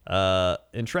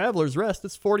 In Traveler's Rest,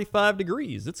 it's 45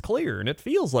 degrees. It's clear, and it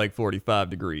feels like 45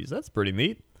 degrees. That's pretty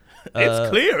neat. It's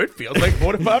clear. It feels like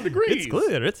 45 degrees. It's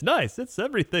clear. It's nice. It's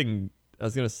everything. I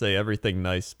was going to say everything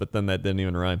nice, but then that didn't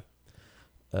even rhyme.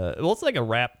 Well, it's like a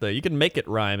rap, though. You can make it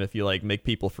rhyme if you, like, make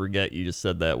people forget you just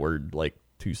said that word, like,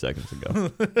 2 seconds ago.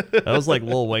 That was, like,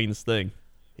 Lil Wayne's thing.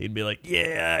 He'd be like,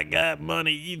 yeah, I got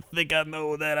money. You think I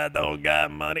know that I don't got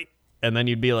money? And then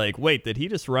you'd be like, wait, did he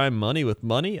just rhyme money with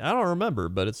money? I don't remember,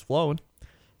 but it's flowing.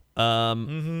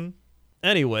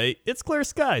 Anyway, it's clear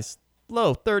skies.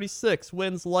 Low 36.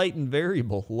 Winds light and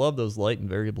variable. Love those light and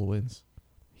variable winds.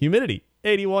 Humidity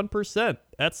 81%.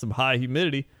 That's some high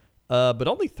humidity. But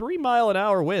only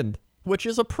 3-mile-an-hour wind, which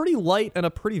is a pretty light and a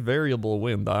pretty variable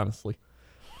wind, honestly.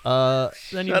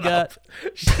 Then you got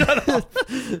Shut up.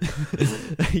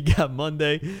 you got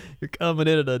Monday. You're coming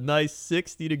in at a nice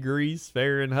 60 degrees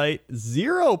Fahrenheit,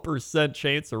 0%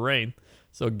 chance of rain.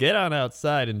 So get on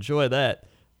outside, enjoy that.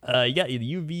 You got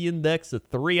your UV index of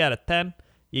 3 out of 10.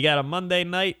 You got a Monday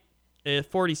night at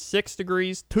 46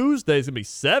 degrees. Tuesday's gonna be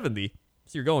 70.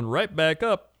 So you're going right back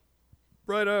up,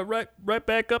 right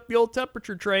back up the old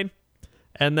temperature train.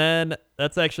 And then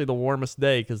that's actually the warmest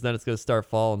day because then it's going to start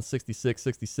falling 66,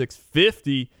 66,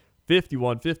 50,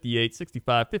 51, 58,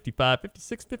 65, 55,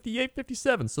 56, 58,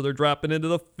 57. So they're dropping into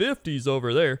the 50s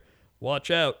over there.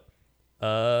 Watch out.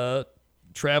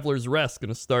 Traveler's Rest going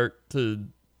to start to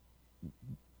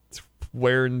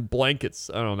wearing blankets.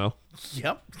 I don't know.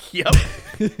 Yep.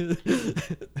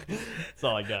 That's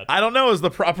all I got. I don't know is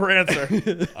the proper answer.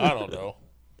 I don't know.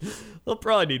 They'll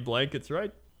probably need blankets,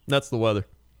 right? That's the weather.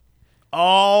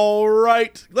 All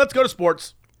right. Let's go to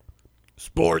sports.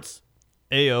 Sports.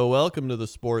 Ayo, welcome to the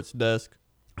sports desk.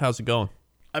 How's it going?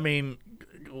 I mean,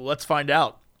 let's find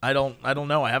out. I don't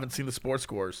know. I haven't seen the sports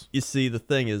scores. You see, the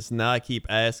thing is, now I keep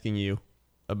asking you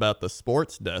about the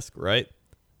sports desk, right?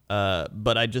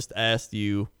 But I just asked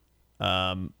you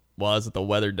while I was at the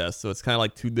weather desk, so it's kind of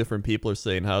like two different people are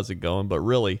saying, how's it going? But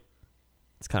really,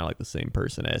 it's kind of like the same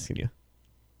person asking you.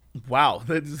 Wow.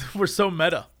 We're so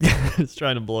meta. It's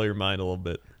trying to blow your mind a little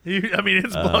bit.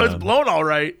 It's blown all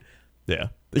right. Yeah,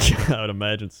 I would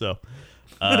imagine so.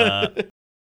 Oh,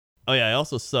 yeah, I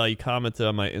also saw you commented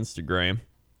on my Instagram.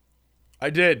 I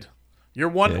did. You're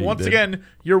one. Yeah, you once did. again,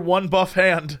 you're one buff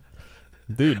hand.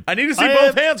 Dude, I need to see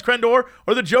both hands, Krendor,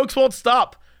 or the jokes won't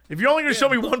stop. If you're only going to show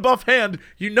me one buff hand,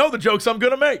 you know the jokes I'm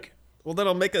going to make. Well, then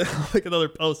I'll make another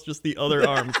post, just the other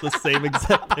arm. It's the same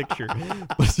exact picture,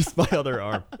 but it's just my other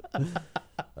arm.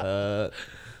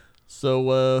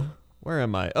 So where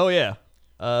am I? Oh, yeah.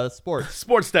 Sports.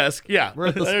 Sports desk. Yeah. We're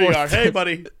at the there you sports are. Hey, desk.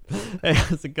 buddy. Hey,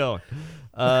 how's it going?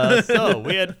 So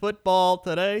we had football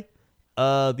today.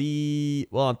 On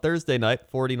Thursday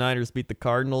night, 49ers beat the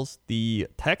Cardinals. The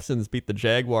Texans beat the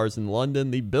Jaguars in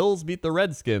London. The Bills beat the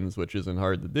Redskins, which isn't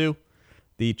hard to do.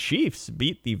 The Chiefs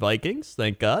beat the Vikings,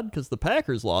 thank God, because the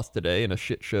Packers lost today in a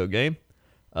shit show game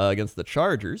against the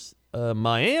Chargers.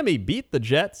 Miami beat the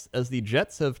Jets, as the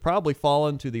Jets have probably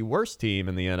fallen to the worst team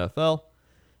in the NFL.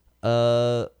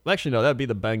 Actually, no, that would be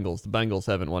the Bengals. The Bengals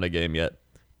haven't won a game yet.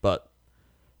 But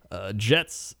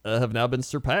Jets have now been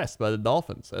surpassed by the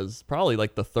Dolphins as probably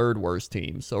like the third worst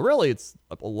team. So really, it's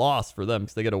a loss for them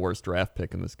because they get a worse draft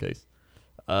pick in this case.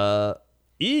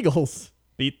 Eagles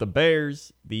beat the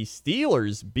Bears. The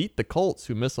Steelers beat the Colts,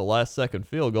 who missed a last-second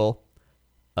field goal.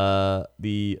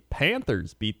 The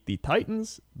Panthers beat the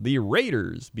Titans. The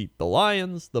Raiders beat the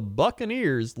Lions. The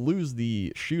Buccaneers lose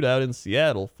the shootout in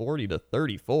Seattle,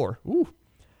 40-34. Ooh.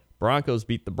 Broncos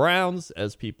beat the Browns,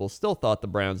 as people still thought the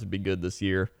Browns would be good this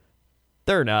year.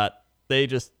 They're not. They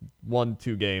just won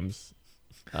 2 games.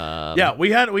 Yeah,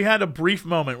 we had a brief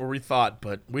moment where we thought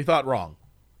wrong.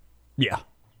 Yeah,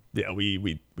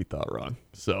 we thought wrong.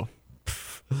 So,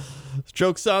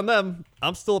 joke's on them.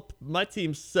 My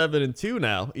team's 7-2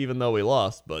 now, even though we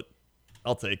lost. But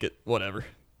I'll take it. Whatever.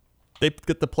 They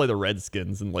get to play the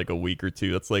Redskins in like a week or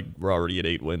two. That's like we're already at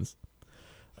 8 wins.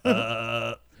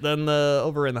 Then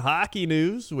over in hockey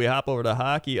news, we hop over to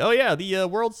hockey. Oh yeah, the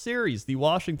World Series. The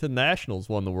Washington Nationals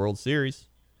won the World Series.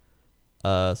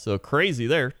 So crazy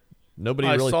there. Nobody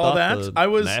I really saw thought that.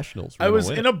 the Nationals were I was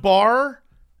gonna win in it. a bar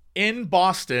in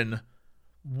Boston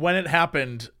when it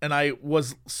happened, and I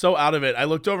was so out of it. I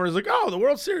looked over and was like, "Oh, the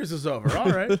World Series is over. All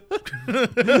right." I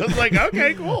was like,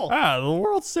 "Okay, cool." The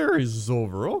World Series is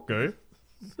over. Okay.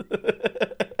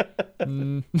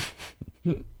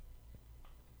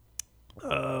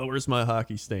 Where's my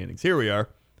hockey standings? Here we are.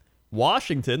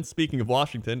 Washington, speaking of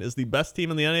Washington, is the best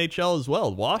team in the NHL as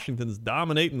well. Washington's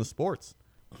dominating the sports.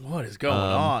 What is going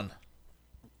on?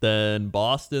 Then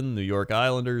Boston, New York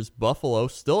Islanders, Buffalo,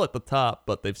 still at the top,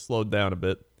 but they've slowed down a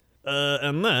bit.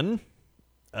 And then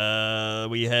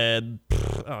we had,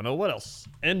 I don't know, what else?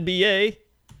 NBA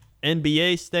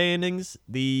standings.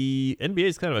 The NBA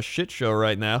is kind of a shit show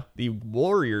right now. The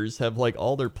Warriors have like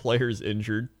all their players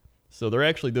injured, so they're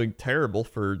actually doing terrible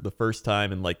for the first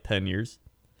time in like 10 years.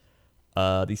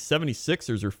 The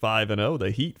 76ers are 5-0.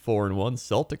 The Heat 4-1.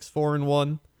 Celtics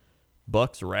 4-1.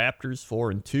 Bucks, Raptors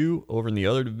 4-2. Over in the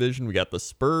other division, we got the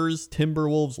Spurs,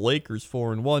 Timberwolves, Lakers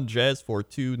 4-1, Jazz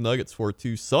 4-2, Nuggets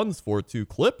 4-2, Suns 4-2,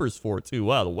 Clippers 4-2.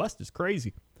 Wow, the West is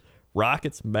crazy.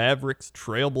 Rockets, Mavericks,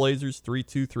 Trailblazers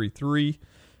 3-2, 3-3.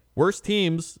 Worst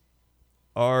teams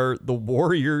are the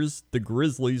Warriors, the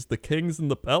Grizzlies, the Kings,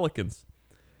 and the Pelicans.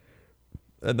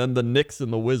 And then the Knicks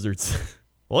and the Wizards.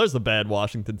 Well, there's a bad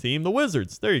Washington team. The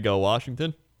Wizards. There you go,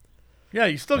 Washington. Yeah,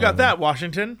 you still got that,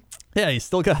 Washington. Yeah, you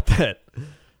still got that.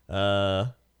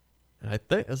 I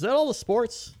think, is that all the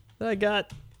sports that I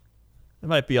got? That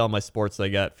might be all my sports I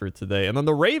got for today. And then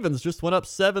the Ravens just went up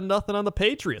 7-0 on the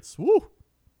Patriots. Woo!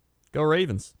 Go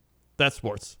Ravens. That's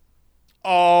sports.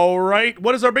 All right.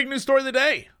 What is our big news story of the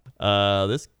day?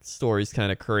 This story's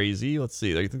kind of crazy. Let's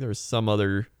see. I think there was some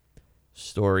other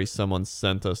story someone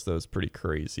sent us that was pretty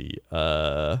crazy.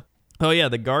 Oh yeah,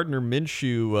 the Gardner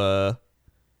Minshew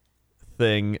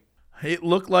thing. It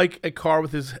looked like a car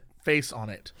with his face on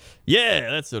it. Yeah,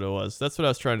 that's what it was. That's what I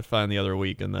was trying to find the other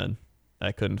week, and then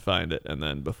I couldn't find it. And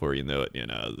then before you know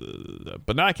it,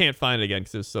 but now I can't find it again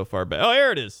because it was so far back. Oh,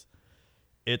 here it is.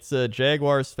 It's a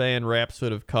Jaguars fan wraps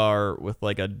hood of car with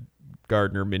like a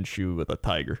Gardner Minshew with a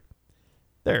tiger.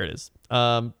 There it is.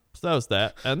 So that was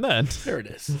that. And then There it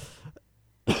is.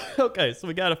 okay, so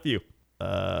we got a few.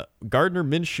 Gardner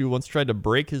Minshew once tried to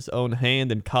break his own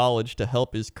hand in college to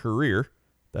help his career.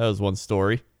 That was one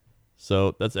story.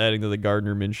 So that's adding to the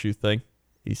Gardner Minshew thing.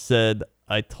 He said,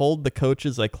 I told the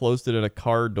coaches I closed it in a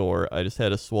car door. I just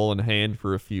had a swollen hand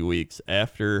for a few weeks.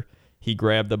 After he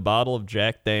grabbed a bottle of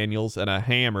Jack Daniels and a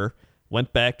hammer,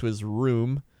 went back to his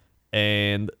room,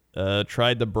 and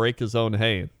tried to break his own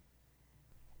hand.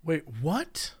 Wait,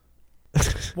 what?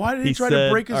 Why did he He try to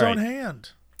said- break his all own right.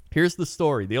 hand? Here's the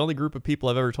story. The only group of people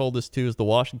I've ever told this to is the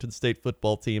Washington State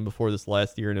football team before this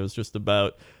last year, and it was just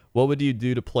about, what would you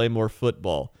do to play more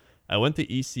football? I went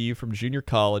to ECU from junior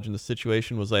college, and the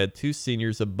situation was I had 2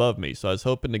 seniors above me, so I was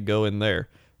hoping to go in there,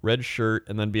 red shirt,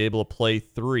 and then be able to play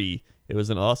 3. It was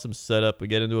an awesome setup. We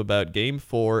get into about game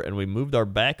 4, and we moved our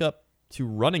backup to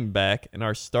running back, and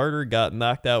our starter got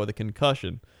knocked out with a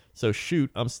concussion. So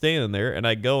shoot, I'm standing there, and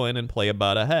I go in and play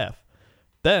about a half.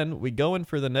 Then we go in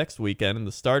for the next weekend, and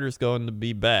the starter's going to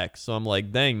be back. So I'm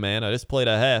like, dang, man, I just played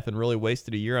a half and really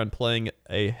wasted a year on playing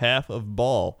a half of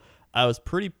ball. I was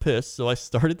pretty pissed, so I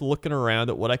started looking around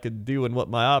at what I could do and what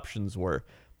my options were.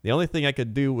 The only thing I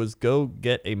could do was go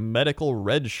get a medical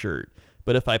red shirt.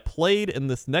 But if I played in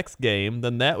this next game,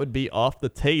 then that would be off the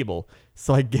table.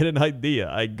 So I get an idea.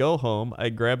 I go home, I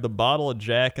grab the bottle of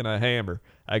Jack and a hammer.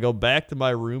 I go back to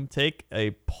my room, take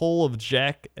a pull of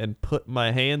Jack, and put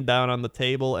my hand down on the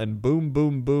table, and boom,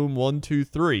 boom, boom, 1, 2,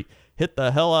 3. Hit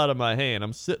the hell out of my hand.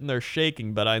 I'm sitting there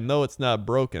shaking, but I know it's not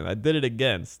broken. I did it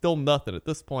again. Still nothing. At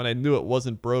this point, I knew it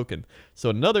wasn't broken. So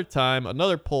another time,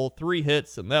 another pull, 3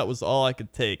 hits, and that was all I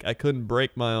could take. I couldn't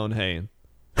break my own hand.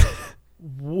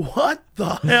 What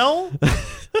the hell?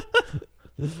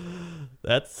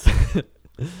 That's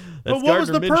But what was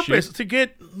the Gardner Minshew. purpose? To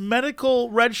get medical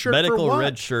red shirt for Medical what?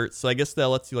 red shirt. So I guess that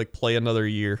lets you like play another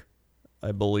year,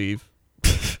 I believe.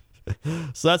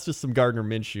 So that's just some Gardner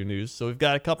Minshew news. So we've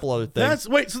got a couple other things.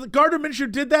 So the Gardner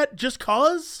Minshew did that just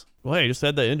cause? Well, hey, he just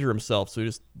had to injure himself, so he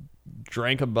just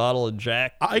drank a bottle of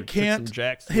Jack. I or took can't. some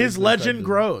Jack His Sweets and legend tried to-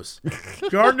 grows.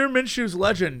 Gardner Minshew's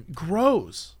legend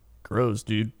grows. Gross,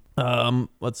 dude.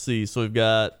 Let's see. So we've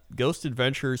got Ghost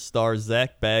Adventures star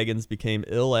Zach Baggins became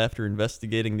ill after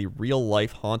investigating the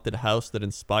real-life haunted house that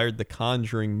inspired the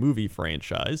Conjuring movie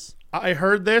franchise. I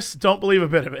heard this. Don't believe a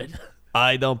bit of it.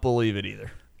 I don't believe it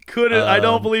either. I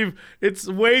don't believe it's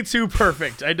way too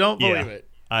perfect. I don't believe it.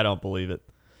 I don't believe it.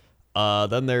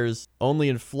 Then there's only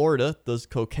in Florida does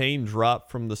cocaine drop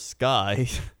from the sky.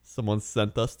 Someone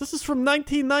sent us. This is from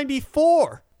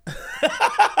 1994.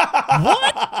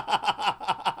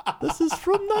 What? This is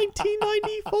from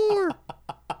 1994.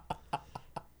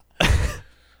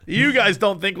 You guys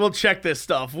don't think we'll check this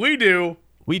stuff. We do.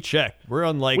 We check. We're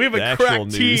unlike We have the a actual crack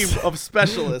news. team of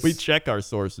specialists. We check our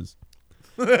sources.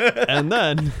 And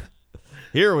then,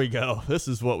 here we go. This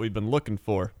is what we've been looking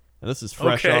for. And this is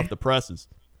fresh Okay. off the presses.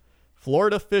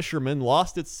 Florida fisherman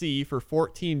lost at sea for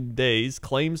 14 days,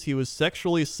 claims he was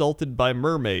sexually assaulted by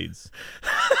mermaids.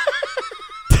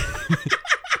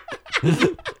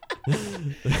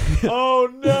 Oh,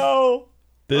 no.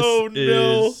 This Oh,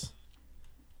 no.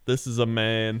 This is a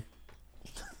man.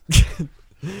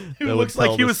 He looks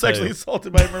like he was sexually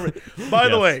assaulted by a mermaid. By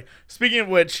the Yes. way, speaking of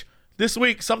which, this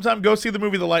week, sometime go see the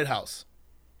movie The Lighthouse.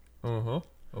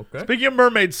 Okay. Speaking of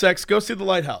mermaid sex, go see The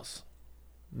Lighthouse.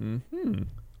 Mm-hmm.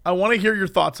 I want to hear your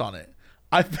thoughts on it.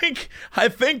 I think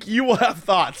you will have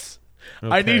thoughts.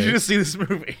 I need Okay. you to see this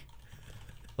movie.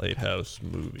 Lighthouse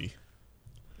movie.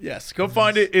 Yes, go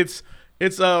find it. It's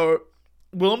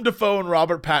Willem Dafoe and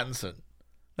Robert Pattinson.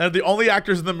 They're the only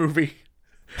actors in the movie.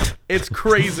 It's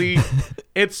crazy.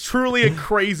 It's truly a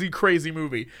crazy, crazy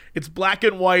movie. It's black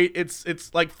and white.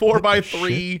 It's like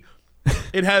 4x3.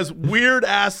 It has weird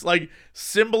ass like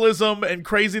symbolism and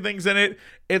crazy things in it.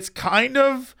 It's kind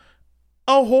of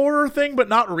a horror thing, but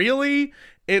not really.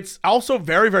 It's also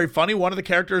very, very funny. One of the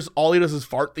characters, all he does is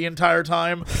fart the entire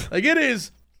time. Like, it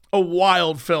is a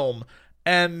wild film.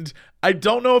 And I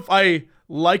don't know if I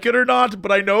like it or not,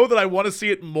 but I know that I want to see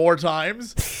it more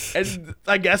times. And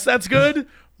I guess that's good.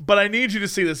 But I need you to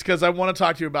see this because I want to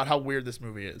talk to you about how weird this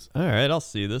movie is. All right, I'll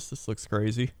see this. This looks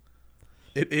crazy.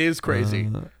 It is crazy.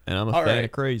 And I'm a All fan right.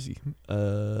 of crazy.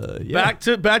 Yeah. Back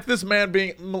to this man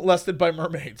being molested by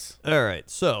mermaids. All right,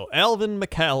 so Alvin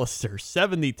McAllister,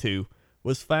 72,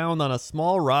 was found on a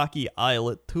small rocky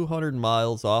islet 200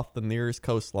 miles off the nearest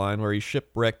coastline where he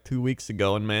shipwrecked 2 weeks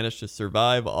ago and managed to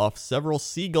survive off several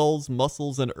seagulls,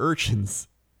 mussels, and urchins.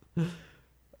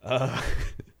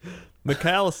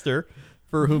 McAllister,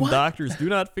 for whom doctors do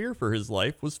not fear for his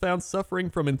life, was found suffering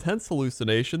from intense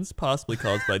hallucinations, possibly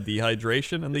caused by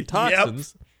dehydration and the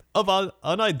toxins of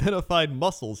unidentified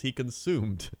mussels he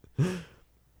consumed. The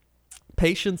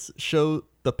patient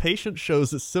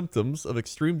shows the symptoms of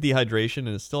extreme dehydration and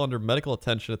is still under medical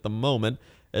attention at the moment,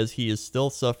 as he is still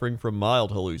suffering from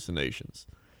mild hallucinations,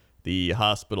 the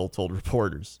hospital told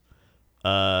reporters.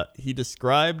 He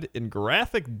described in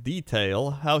graphic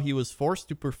detail how he was forced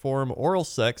to perform oral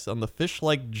sex on the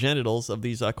fish-like genitals of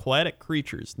these aquatic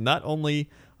creatures, not only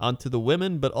onto the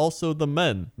women but also the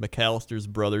men, McAllister's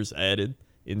brothers added,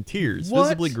 in tears, What?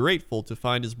 visibly grateful to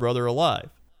find his brother alive.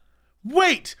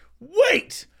 Wait!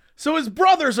 So his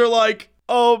brothers are like,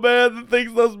 oh man, the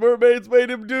things those mermaids made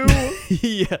him do.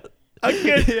 Yeah. I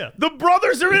can't. Yeah. The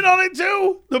brothers are in on it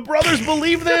too. The brothers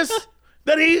believe this.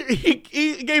 That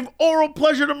he gave oral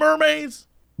pleasure to mermaids.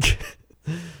 I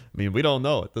mean, we don't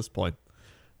know at this point.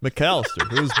 McAllister,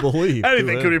 who's believed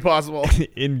Anything to could be have possible.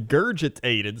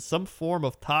 ingurgitated some form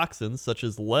of toxins such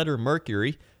as lead or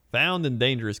mercury found in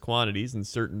dangerous quantities in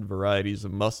certain varieties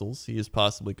of mussels he has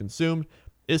possibly consumed,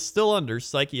 is still under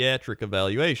psychiatric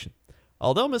evaluation.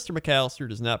 Although Mr. McAllister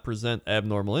does not present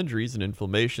abnormal injuries and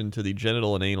inflammation to the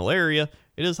genital and anal area,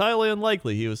 it is highly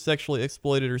unlikely he was sexually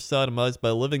exploited or sodomized by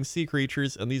living sea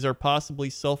creatures, and these are possibly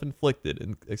self-inflicted,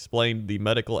 and explained the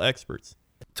medical experts.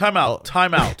 Time out.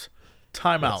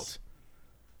 Yes.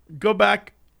 Go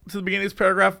back to the beginning of this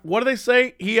paragraph. What do they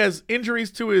say? He has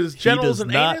injuries to his genitals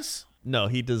and anus? No,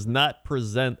 he does not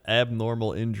present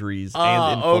abnormal injuries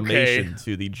Ah, and inflammation okay.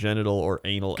 to the genital or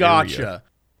anal Gotcha. area.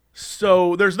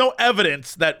 So there's no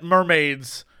evidence that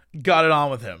mermaids got it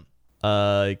on with him.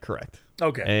 Correct.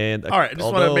 Okay. And all right, I just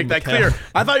want to although make that clear.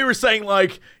 I thought you were saying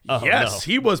like, Oh, yes,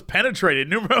 no. he was penetrated.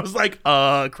 Numero was like,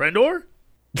 Krendor?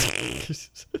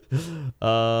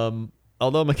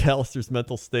 Although McAllister's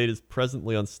mental state is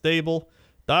presently unstable,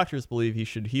 doctors believe he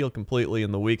should heal completely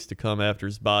in the weeks to come after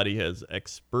his body has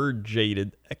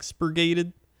expurgated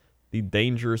the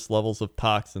dangerous levels of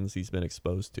toxins he's been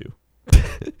exposed to.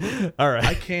 All right.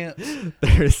 I can't.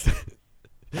 There's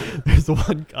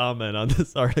one comment on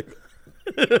this article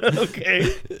Okay.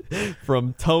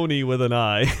 from Tony with an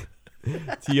I,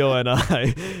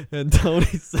 Toni, and Tony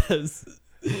says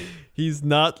he's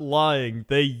not lying.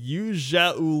 They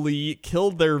usually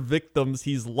kill their victims.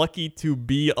 He's lucky to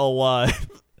be alive.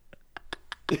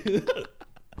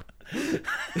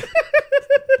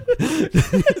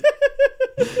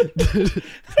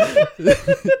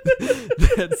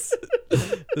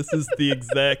 This is the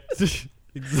exact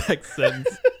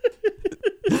sentence.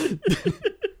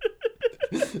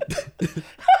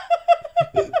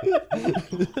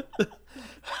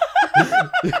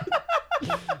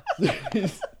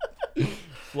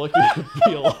 Lucky to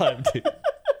be alive, dude.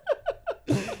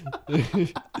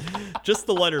 Just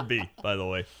the letter B, by the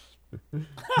way.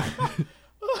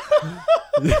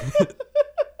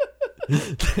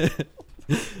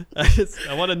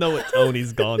 I want to know what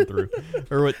Tony's gone through,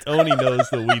 or what Tony knows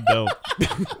that we don't.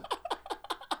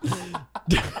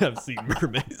 I've seen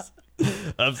mermaids.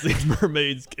 I've seen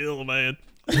mermaids kill, man.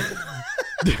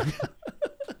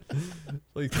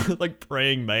 like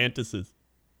praying mantises.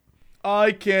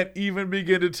 I can't even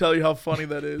begin to tell you how funny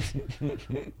that is.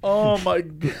 Oh my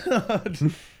god.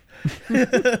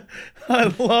 I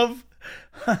love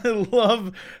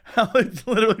how it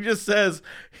literally just says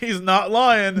he's not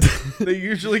lying. They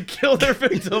usually kill their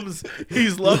victims.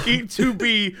 He's lucky to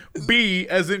be B,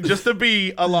 as in just a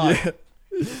B, alive.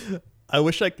 Yeah. I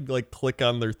wish I could like click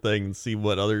on their thing and see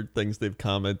what other things they've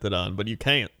commented on, but you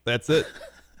can't. That's it.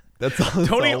 That's all.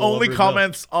 Tony all only over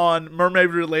comments on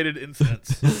mermaid-related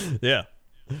incidents. Yeah,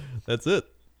 that's it.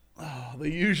 Oh, they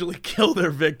usually kill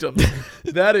their victims.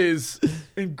 That is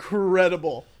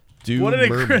incredible. Do What an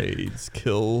mermaids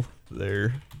kill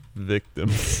their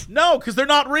victims? No, because they're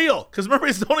not real. Because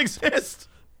mermaids don't exist.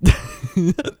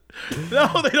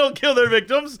 No, they don't kill their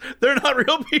victims. They're not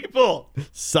real people.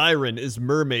 Siren is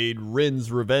mermaid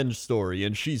Rin's revenge story,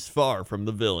 and she's far from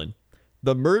the villain.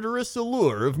 The murderous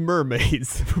allure of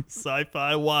mermaids from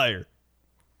Sci-Fi Wire.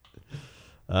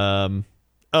 Oh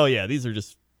yeah, these are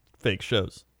just fake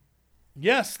shows.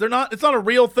 Yes, they're not. It's not a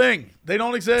real thing. They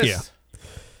don't exist. Yeah.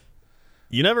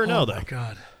 You never know, though. Oh my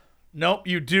god. Nope,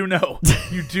 you do know.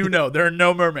 You do know. There are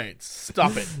no mermaids.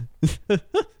 Stop it.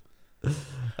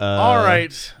 All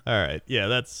right. All right. Yeah,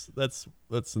 that's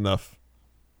enough.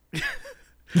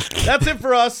 That's it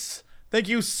for us. Thank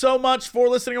you so much for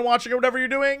listening and watching or whatever you're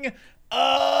doing.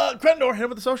 Crendor, hit him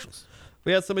with the socials.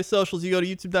 We have so many socials. You go to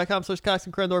youtube.com/Cox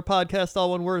and Crendor podcast,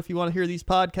 all one word, if you want to hear these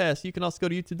podcasts. You can also go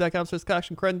to youtube.com/Cox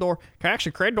and Crendor. Cox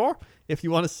and Crendor? If you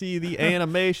want to see the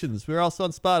animations. We're also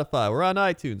on Spotify. We're on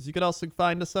iTunes. You can also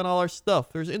find us on all our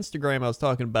stuff. There's Instagram I was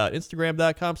talking about.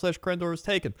 Instagram.com/Crendor was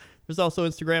taken. There's also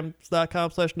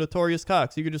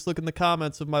Instagram.com/NotoriousCox. You can just look in the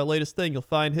comments of my latest thing. You'll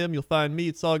find him. You'll find me.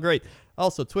 It's all great.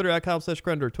 Also,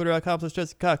 Twitter.com/Crendor,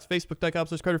 Twitter.com/Jesse Cox,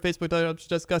 Facebook.com/Crendor,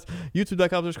 Facebook.com/Jesse Cox,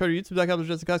 YouTube.com/Crendor,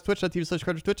 YouTube.com/Jesse Cox,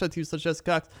 Twitch.tv/Crendor, Twitch.tv/Jesse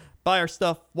Cox. Buy our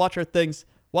stuff, watch our things,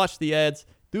 watch the ads,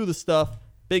 do the stuff.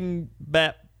 Bing,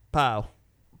 bap, pow.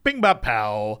 Bing, bap,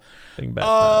 pow. Bing, bap,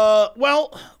 pow.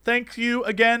 Well, thank you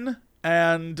again,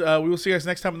 and we will see you guys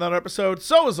next time in another episode.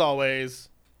 So, as always,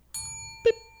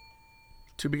 beep.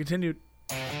 To be continued.